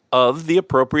leader of the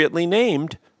appropriately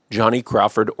named Johnny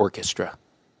Crawford Orchestra.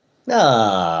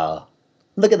 Ah,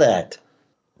 look at that.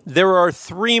 There are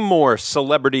 3 more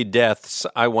celebrity deaths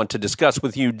I want to discuss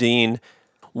with you, Dean.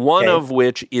 One of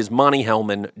which is Monty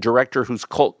Hellman, director whose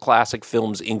cult classic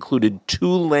films included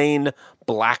Two-Lane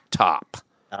Blacktop.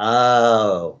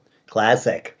 Oh,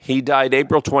 classic. He died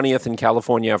April 20th in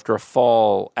California after a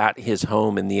fall at his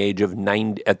home at the age of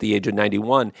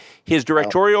 91. His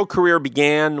directorial career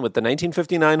began with the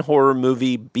 1959 horror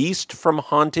movie Beast from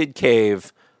Haunted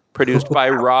Cave, produced by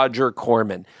Roger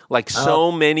Corman. Like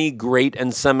so many great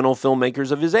and seminal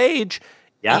filmmakers of his age,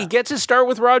 he gets his start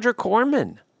with Roger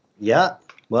Corman. Yeah.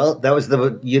 Well, that was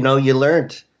you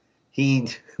learned.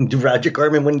 Roger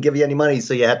Corman wouldn't give you any money,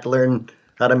 so you had to learn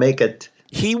how to make it.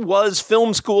 He was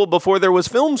film school before there was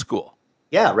film school.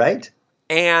 Yeah, right.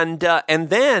 And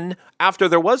then, after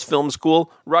there was film school,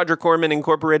 Roger Corman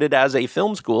incorporated as a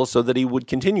film school so that he would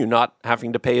continue not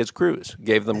having to pay his crews.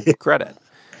 Gave them credit.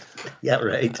 Yeah,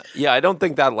 right. Yeah, I don't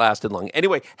think that lasted long.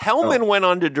 Anyway, Hellman went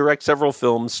on to direct several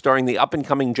films starring the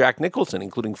up-and-coming Jack Nicholson,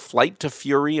 including Flight to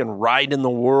Fury and Ride in the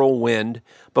Whirlwind,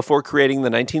 before creating the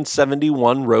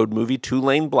 1971 road movie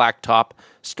Two-Lane Blacktop,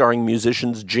 starring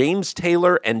musicians James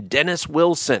Taylor and Dennis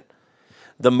Wilson.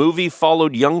 The movie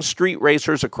followed young street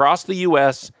racers across the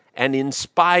U.S. and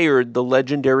inspired the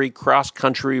legendary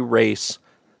cross-country race,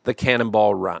 the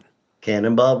Cannonball Run.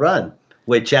 Cannonball Run,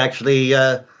 which actually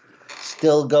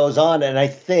still goes on. And I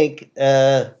think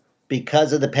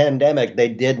because of the pandemic, they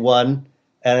did one,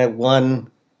 and it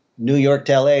won New York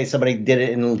to L.A. Somebody did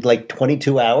it in like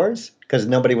 22 hours because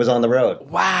nobody was on the road.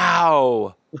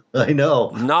 Wow. I know.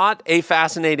 Not a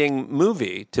fascinating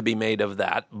movie to be made of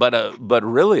that, but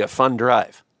really a fun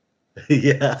drive.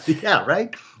 Yeah,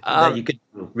 right? That you could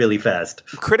do really fast.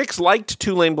 Critics liked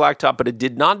Two-Lane Blacktop, but it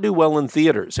did not do well in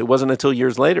theaters. It wasn't until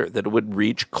years later that it would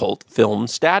reach cult film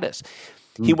status.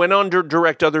 He went on to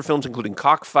direct other films, including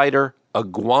Cockfighter,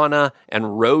 Iguana,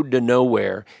 and Road to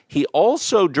Nowhere. He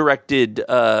also directed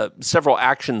several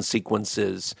action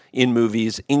sequences in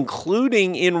movies,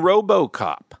 including in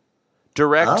RoboCop.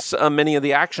 Directs many of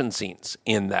the action scenes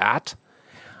in that,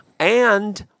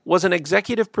 and was an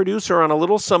executive producer on a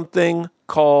little something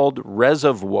called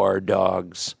Reservoir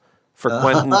Dogs for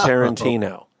Quentin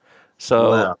Tarantino.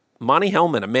 So, Monty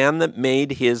Hellman, a man that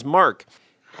made his mark.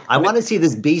 I want to see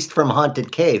this Beast from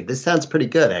Haunted Cave. This sounds pretty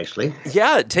good, actually.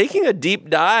 Yeah, taking a deep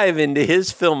dive into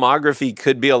his filmography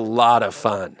could be a lot of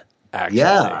fun, actually.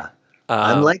 Yeah,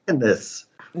 I'm liking this.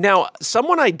 Now,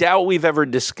 someone I doubt we've ever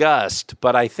discussed,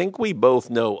 but I think we both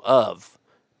know of,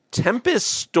 Tempest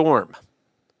Storm,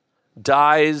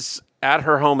 dies at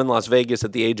her home in Las Vegas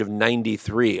at the age of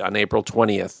 93 on April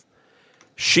 20th.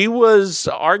 She was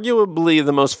arguably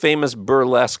the most famous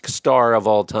burlesque star of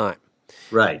all time.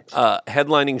 Right.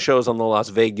 Headlining shows on the Las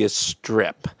Vegas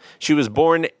Strip. She was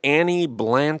born Annie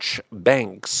Blanche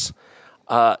Banks.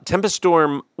 Tempest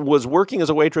Storm was working as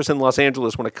a waitress in Los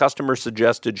Angeles when a customer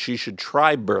suggested she should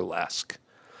try burlesque.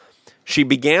 She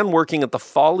began working at the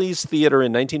Follies Theater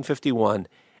in 1951,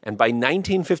 and by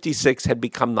 1956 had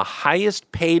become the highest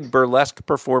paid burlesque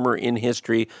performer in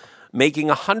history, making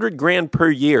 $100,000 per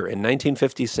year in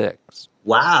 1956.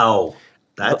 Wow.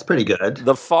 That's pretty good.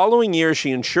 The following year,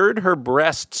 she insured her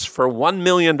breasts for $1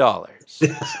 million.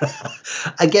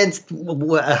 Against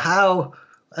how...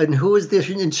 And who is the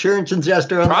insurance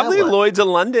adjuster on Probably that one? Lloyd's of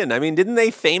London. I mean, didn't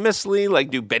they famously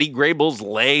do Betty Grable's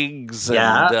legs?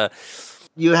 Yeah.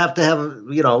 You have to have,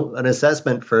 an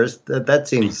assessment first. That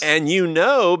seems... And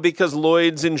because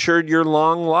Lloyd's insured your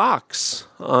long locks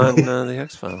on the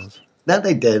X-Files. No,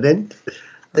 they didn't.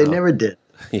 They never did.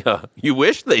 Yeah, you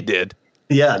wish they did.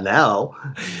 Yeah, now.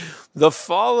 The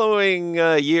following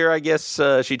year, I guess,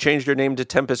 she changed her name to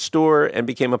Tempest Storm and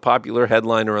became a popular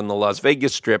headliner on the Las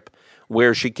Vegas Strip,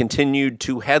 where she continued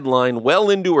to headline well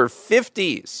into her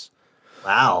 50s.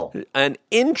 Wow. An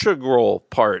integral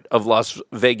part of Las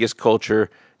Vegas culture.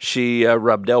 She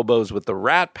rubbed elbows with the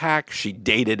Rat Pack. She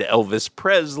dated Elvis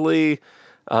Presley.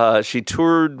 She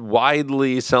toured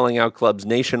widely, selling out clubs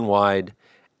nationwide,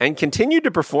 and continued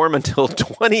to perform until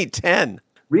 2010.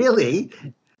 Really?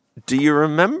 Do you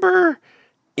remember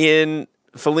in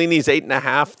Fellini's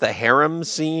 8.5, the harem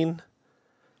scene?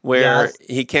 Where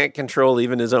he can't control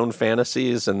even his own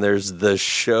fantasies, and there's the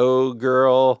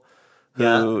showgirl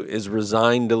who is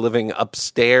resigned to living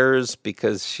upstairs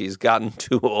because she's gotten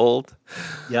too old.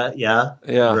 Yeah.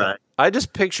 Right. I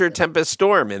just picture Tempest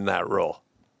Storm in that role.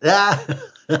 I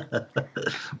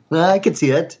could see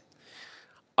it.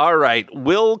 All right,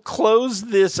 we'll close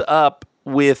this up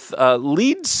with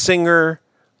lead singer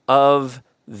of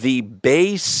the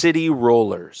Bay City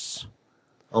Rollers.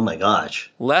 Oh, my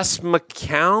gosh. Les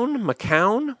McCown?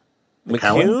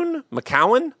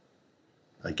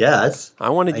 I guess. I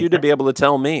wanted you to be able to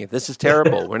tell me. This is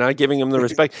terrible. We're not giving him the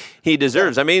respect he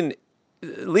deserves. I mean,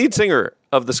 lead singer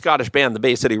of the Scottish band, the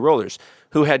Bay City Rollers,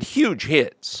 who had huge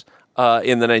hits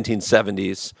in the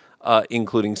 1970s.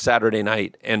 including Saturday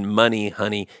Night and Money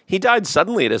Honey. He died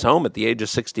suddenly at his home at the age of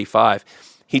 65.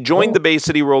 He joined the Bay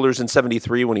City Rollers in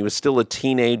 73 when he was still a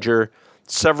teenager,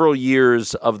 several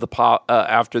years of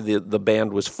after the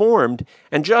band was formed,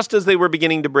 and just as they were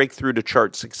beginning to break through to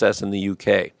chart success in the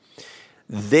UK.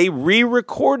 They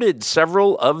re-recorded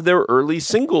several of their early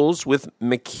singles with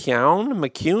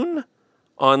McCune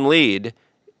on lead.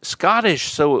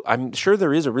 Scottish, so I'm sure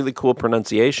there is a really cool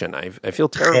pronunciation. I feel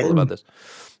terrible about this.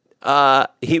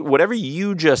 Whatever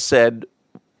you just said,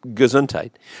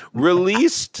 Gesundheit,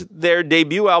 released their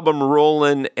debut album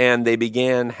Rollin', and they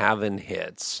began having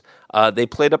hits. They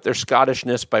played up their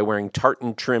Scottishness by wearing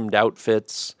tartan-trimmed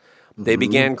outfits. They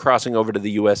began crossing over to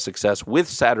the U.S. success with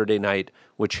Saturday Night,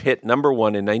 which hit number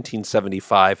 1 in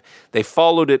 1975. They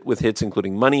followed it with hits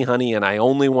including Money Honey and I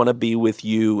Only Want to Be With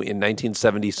You in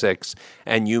 1976,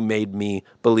 and You Made Me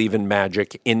Believe in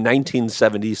Magic in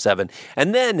 1977.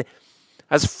 And then,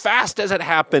 as fast as it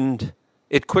happened,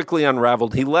 it quickly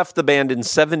unraveled. He left the band in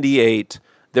 78.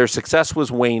 Their success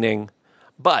was waning.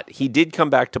 But he did come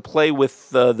back to play with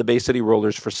the Bay City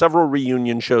Rollers for several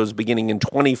reunion shows beginning in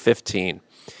 2015.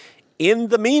 In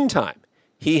the meantime,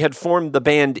 he had formed the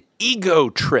band Ego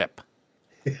Trip.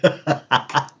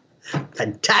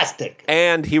 Fantastic.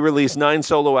 And he released 9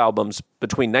 solo albums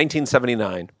between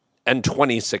 1979 and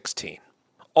 2016.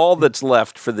 All that's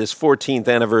left for this 14th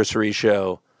anniversary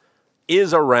show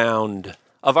is a round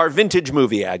of our vintage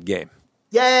movie ad game.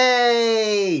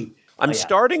 Yay! I'm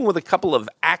starting with a couple of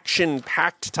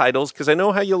action-packed titles because I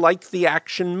know how you like the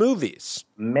action movies.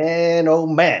 Man, oh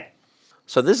man.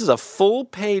 So this is a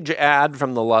full-page ad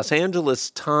from the Los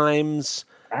Angeles Times,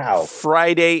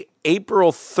 Friday,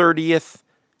 April 30th,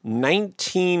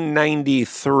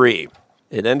 1993.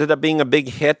 It ended up being a big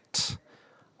hit.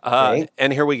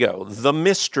 And here we go. The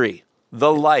mystery,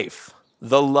 the life,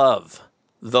 the love,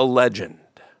 the legend.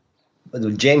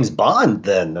 James Bond,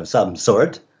 then, of some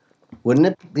sort. Wouldn't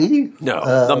it be?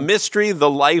 No. The mystery, the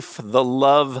life, the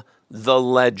love, the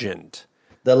legend.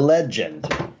 The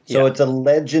legend. So it's a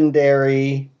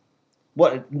legendary,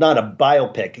 not a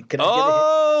biopic.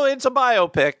 It's a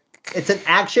biopic. It's an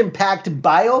action-packed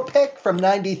biopic from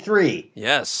 93.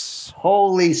 Yes.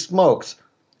 Holy smokes.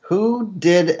 Who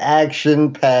did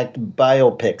action-packed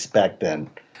biopics back then?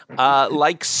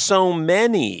 Like so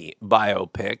many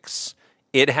biopics,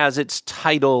 it has its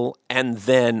title and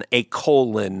then a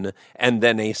colon and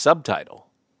then a subtitle.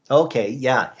 Okay,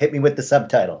 yeah. Hit me with the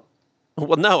subtitle.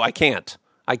 Well, no, I can't.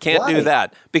 I can't do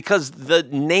that because the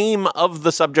name of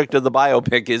the subject of the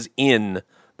biopic is in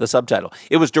the subtitle.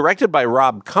 It was directed by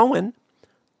Rob Cohen.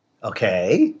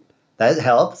 Okay, that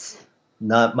helps.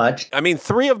 Not much. I mean,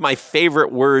 3 of my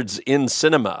favorite words in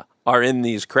cinema are in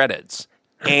these credits.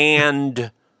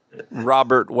 And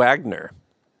Robert Wagner.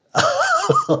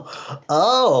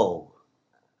 Oh.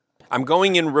 I'm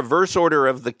going in reverse order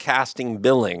of the casting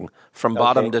billing from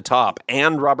bottom to top.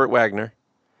 And Robert Wagner.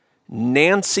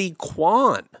 Nancy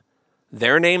Kwan.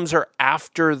 Their names are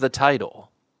after the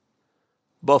title.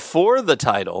 Before the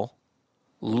title,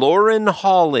 Lauren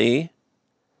Hawley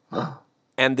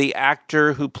and the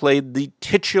actor who played the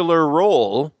titular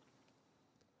role,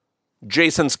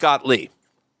 Jason Scott Lee.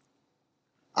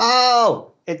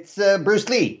 Oh, it's Bruce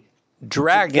Lee.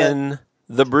 Dragon,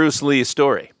 the Bruce Lee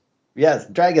story. Yes,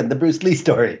 Dragon, the Bruce Lee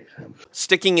story.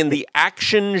 Sticking in the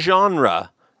action genre,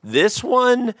 this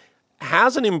one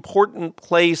has an important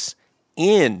place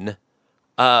in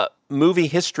movie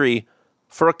history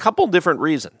for a couple different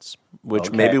reasons,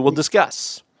 which maybe we'll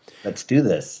discuss. Let's do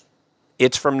this.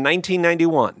 It's from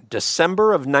 1991,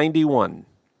 December of 91.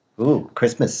 Ooh,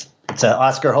 Christmas. It's an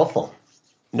Oscar hopeful.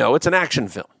 No, it's an action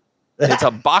film. It's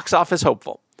a box office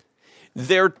hopeful.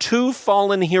 They're 2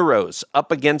 fallen heroes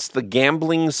up against the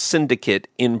gambling syndicate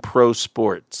in pro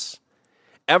sports.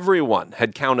 Everyone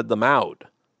had counted them out,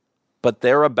 but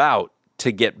they're about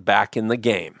to get back in the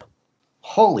game.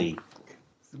 Holy.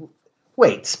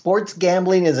 Wait, sports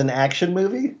gambling is an action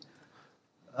movie?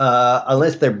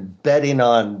 Unless they're betting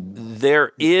on...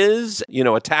 There is, a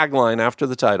tagline after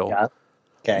the title. Yeah.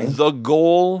 Okay. The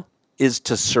goal is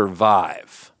to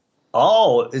survive.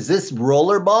 Oh, is this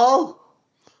Rollerball?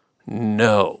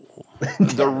 No.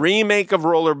 The remake of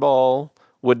Rollerball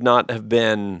would not have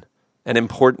been an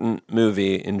important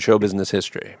movie in show business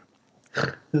history.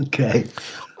 Okay.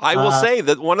 I will say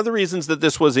that one of the reasons that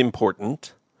this was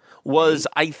important was,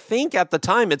 I think at the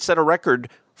time, it set a record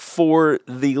for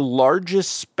the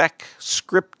largest spec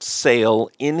script sale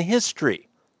in history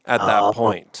at that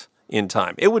point in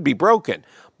time. It would be broken,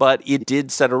 but it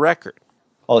did set a record.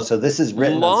 Oh, so this is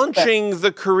written launching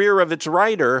the career of its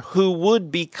writer, who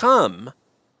would become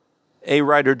a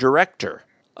writer-director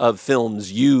of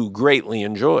films you greatly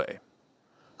enjoy.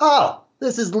 Oh,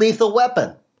 this is Lethal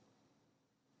Weapon.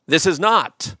 This is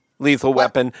not Lethal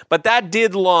Weapon, but that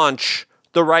did launch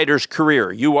the writer's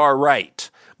career. You are right.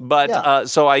 But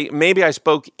so maybe I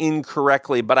spoke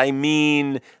incorrectly, but I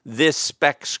mean this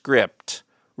spec script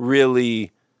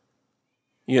really,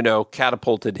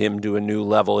 catapulted him to a new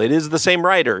level. It is the same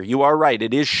writer. You are right.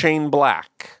 It is Shane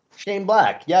Black. Shane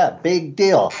Black, yeah, big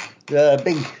deal.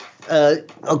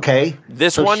 Okay.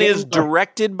 This So one Shane is Black-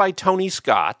 directed by Tony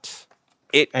Scott.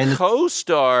 It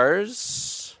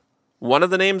co-stars, one of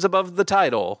the names above the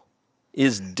title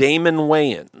is Damon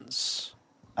Wayans.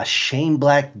 A Shane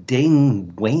Black,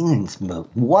 Damon Wayans movie.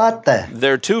 What the?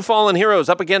 They're two fallen heroes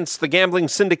up against the gambling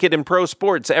syndicate in pro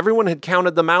sports. Everyone had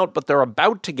counted them out, but they're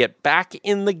about to get back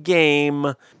in the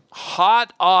game.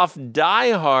 Hot off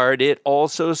Die Hard, it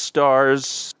also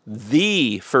stars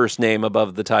the first name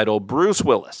above the title, Bruce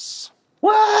Willis.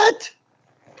 What?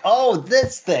 Oh,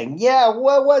 this thing. Yeah,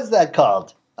 what was that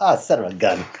called? Ah, son of a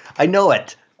gun. I know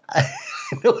it.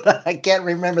 I can't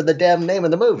remember the damn name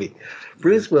of the movie.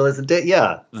 Bruce Willis,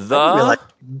 the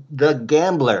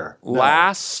Gambler.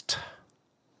 Last.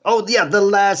 Oh, yeah, the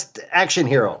last action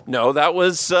hero. No, that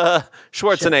was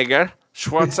Schwarzenegger.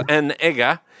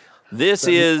 This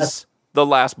is The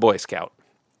Last Boy Scout.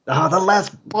 Oh, The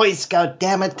Last Boy Scout,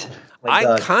 damn it.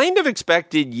 I kind of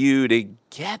expected you to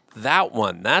get that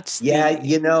one. I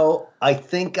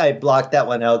think I blocked that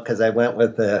one out because I went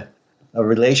with a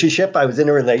relationship. I was in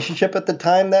a relationship at the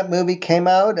time that movie came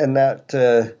out, and that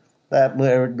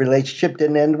relationship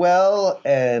didn't end well,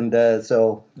 and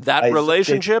so that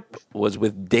relationship was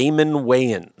with Damon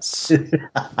Wayans.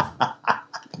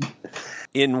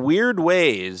 In weird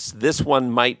ways, this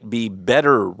one might be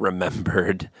better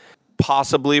remembered,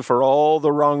 possibly for all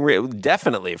the wrong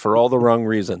definitely for all the wrong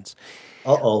reasons.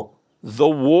 Uh-oh. The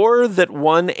war that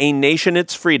won a nation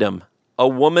its freedom, a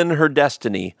woman her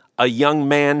destiny, a young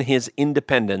man his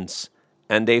independence,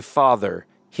 and a father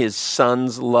his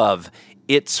son's love.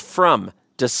 It's from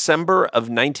December of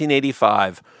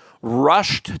 1985,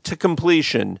 rushed to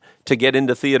completion to get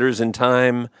into theaters in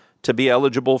time to be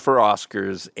eligible for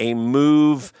Oscars, a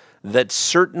move that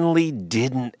certainly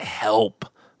didn't help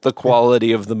the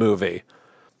quality of the movie.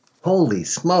 Holy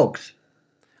smokes.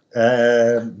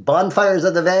 Bonfires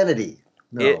of the Vanity.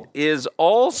 No. It is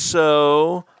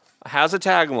also, has a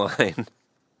tagline.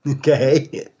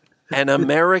 Okay. An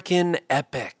American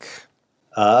epic.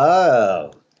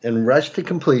 Oh. And rushed to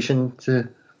completion to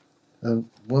a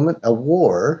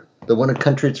war that won a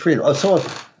country its freedom. Oh, so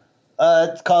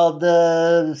it's called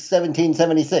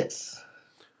 1776.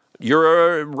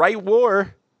 You're a right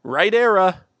war, right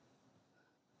era.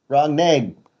 Wrong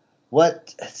name.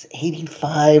 What? It's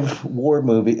 85 war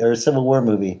movie or Civil War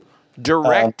movie.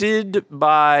 Directed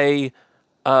by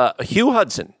Hugh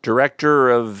Hudson, director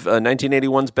of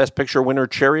 1981's Best Picture winner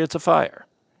Chariots of Fire.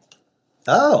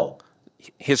 Oh.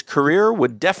 His career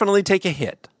would definitely take a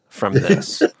hit from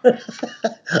this.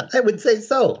 I would say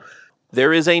so.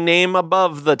 There is a name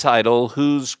above the title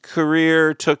whose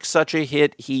career took such a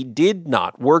hit he did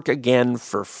not work again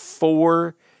for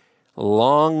 4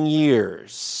 long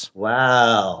years.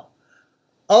 Wow.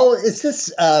 Oh, is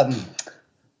this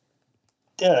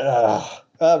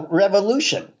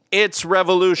Revolution? It's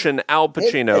Revolution, Al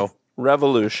Pacino.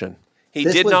 Revolution. He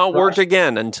did not work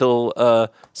again until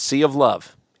Sea of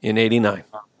Love in 89.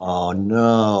 Oh,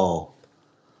 no.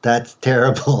 That's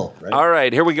terrible. Right? All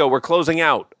right, here we go. We're closing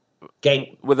out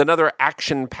with another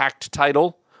action-packed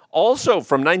title, also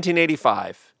from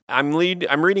 1985. I'm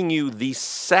reading you the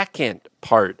second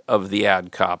part of the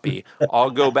ad copy. I'll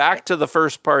go back to the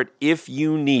first part if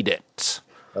you need it.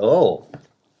 Oh.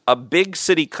 A big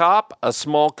city cop, a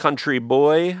small country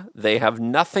boy, they have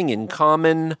nothing in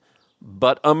common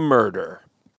but a murder.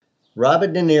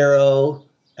 Robert De Niro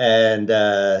and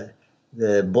the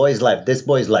boy's life. This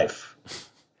boy's life.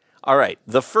 All right.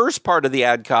 The first part of the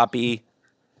ad copy,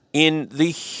 in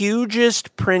the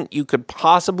hugest print you could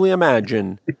possibly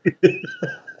imagine,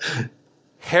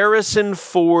 Harrison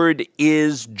Ford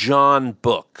is John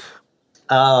Book.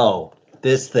 Oh,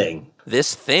 this thing.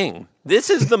 This thing. This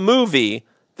is the movie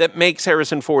that makes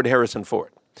Harrison Ford,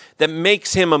 that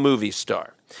makes him a movie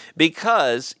star.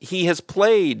 Because he has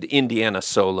played Indiana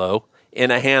Solo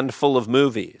in a handful of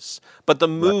movies. But the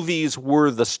movies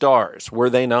were the stars, were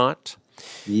they not?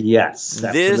 Yes,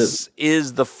 absolutely. This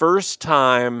is the first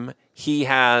time he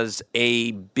has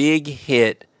a big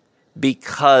hit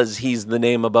because he's the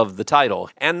name above the title.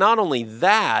 And not only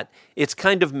that, it's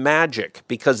kind of magic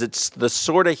because it's the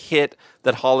sort of hit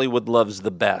that Hollywood loves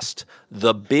the best.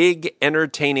 The big,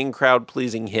 entertaining,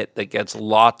 crowd-pleasing hit that gets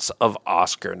lots of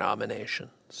Oscar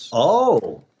nominations.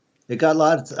 Oh, it got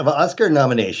lots of Oscar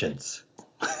nominations.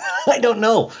 I don't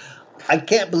know. I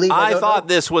can't believe I thought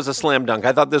this was a slam dunk.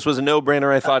 I thought this was a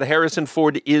no-brainer. I thought Harrison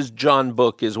Ford is John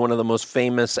Book is one of the most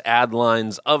famous ad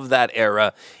lines of that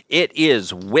era. It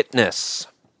is Witness.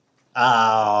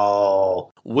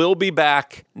 Oh. We'll be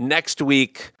back next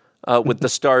week with the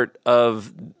start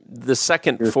of the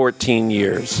second 14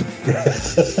 years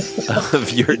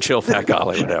of your Chill Pack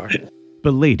Hollywood Hour.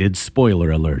 Belated spoiler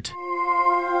alert.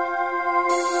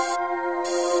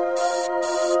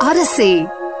 Odyssey.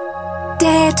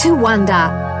 Dare to wonder.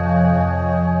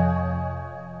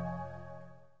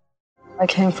 I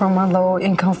came from a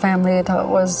low-income family that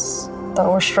was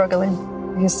struggling.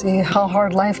 You see how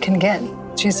hard life can get.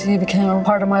 GCE became a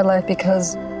part of my life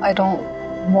because I don't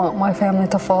want my family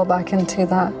to fall back into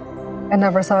that. I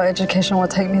never thought education would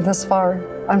take me this far.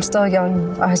 I'm still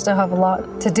young. I still have a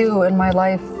lot to do in my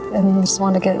life and just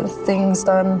want to get things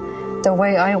done the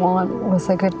way I want with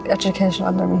a good education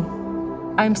under me.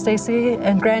 I'm Stacy,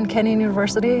 and Grand Canyon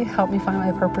University helped me find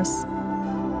my purpose.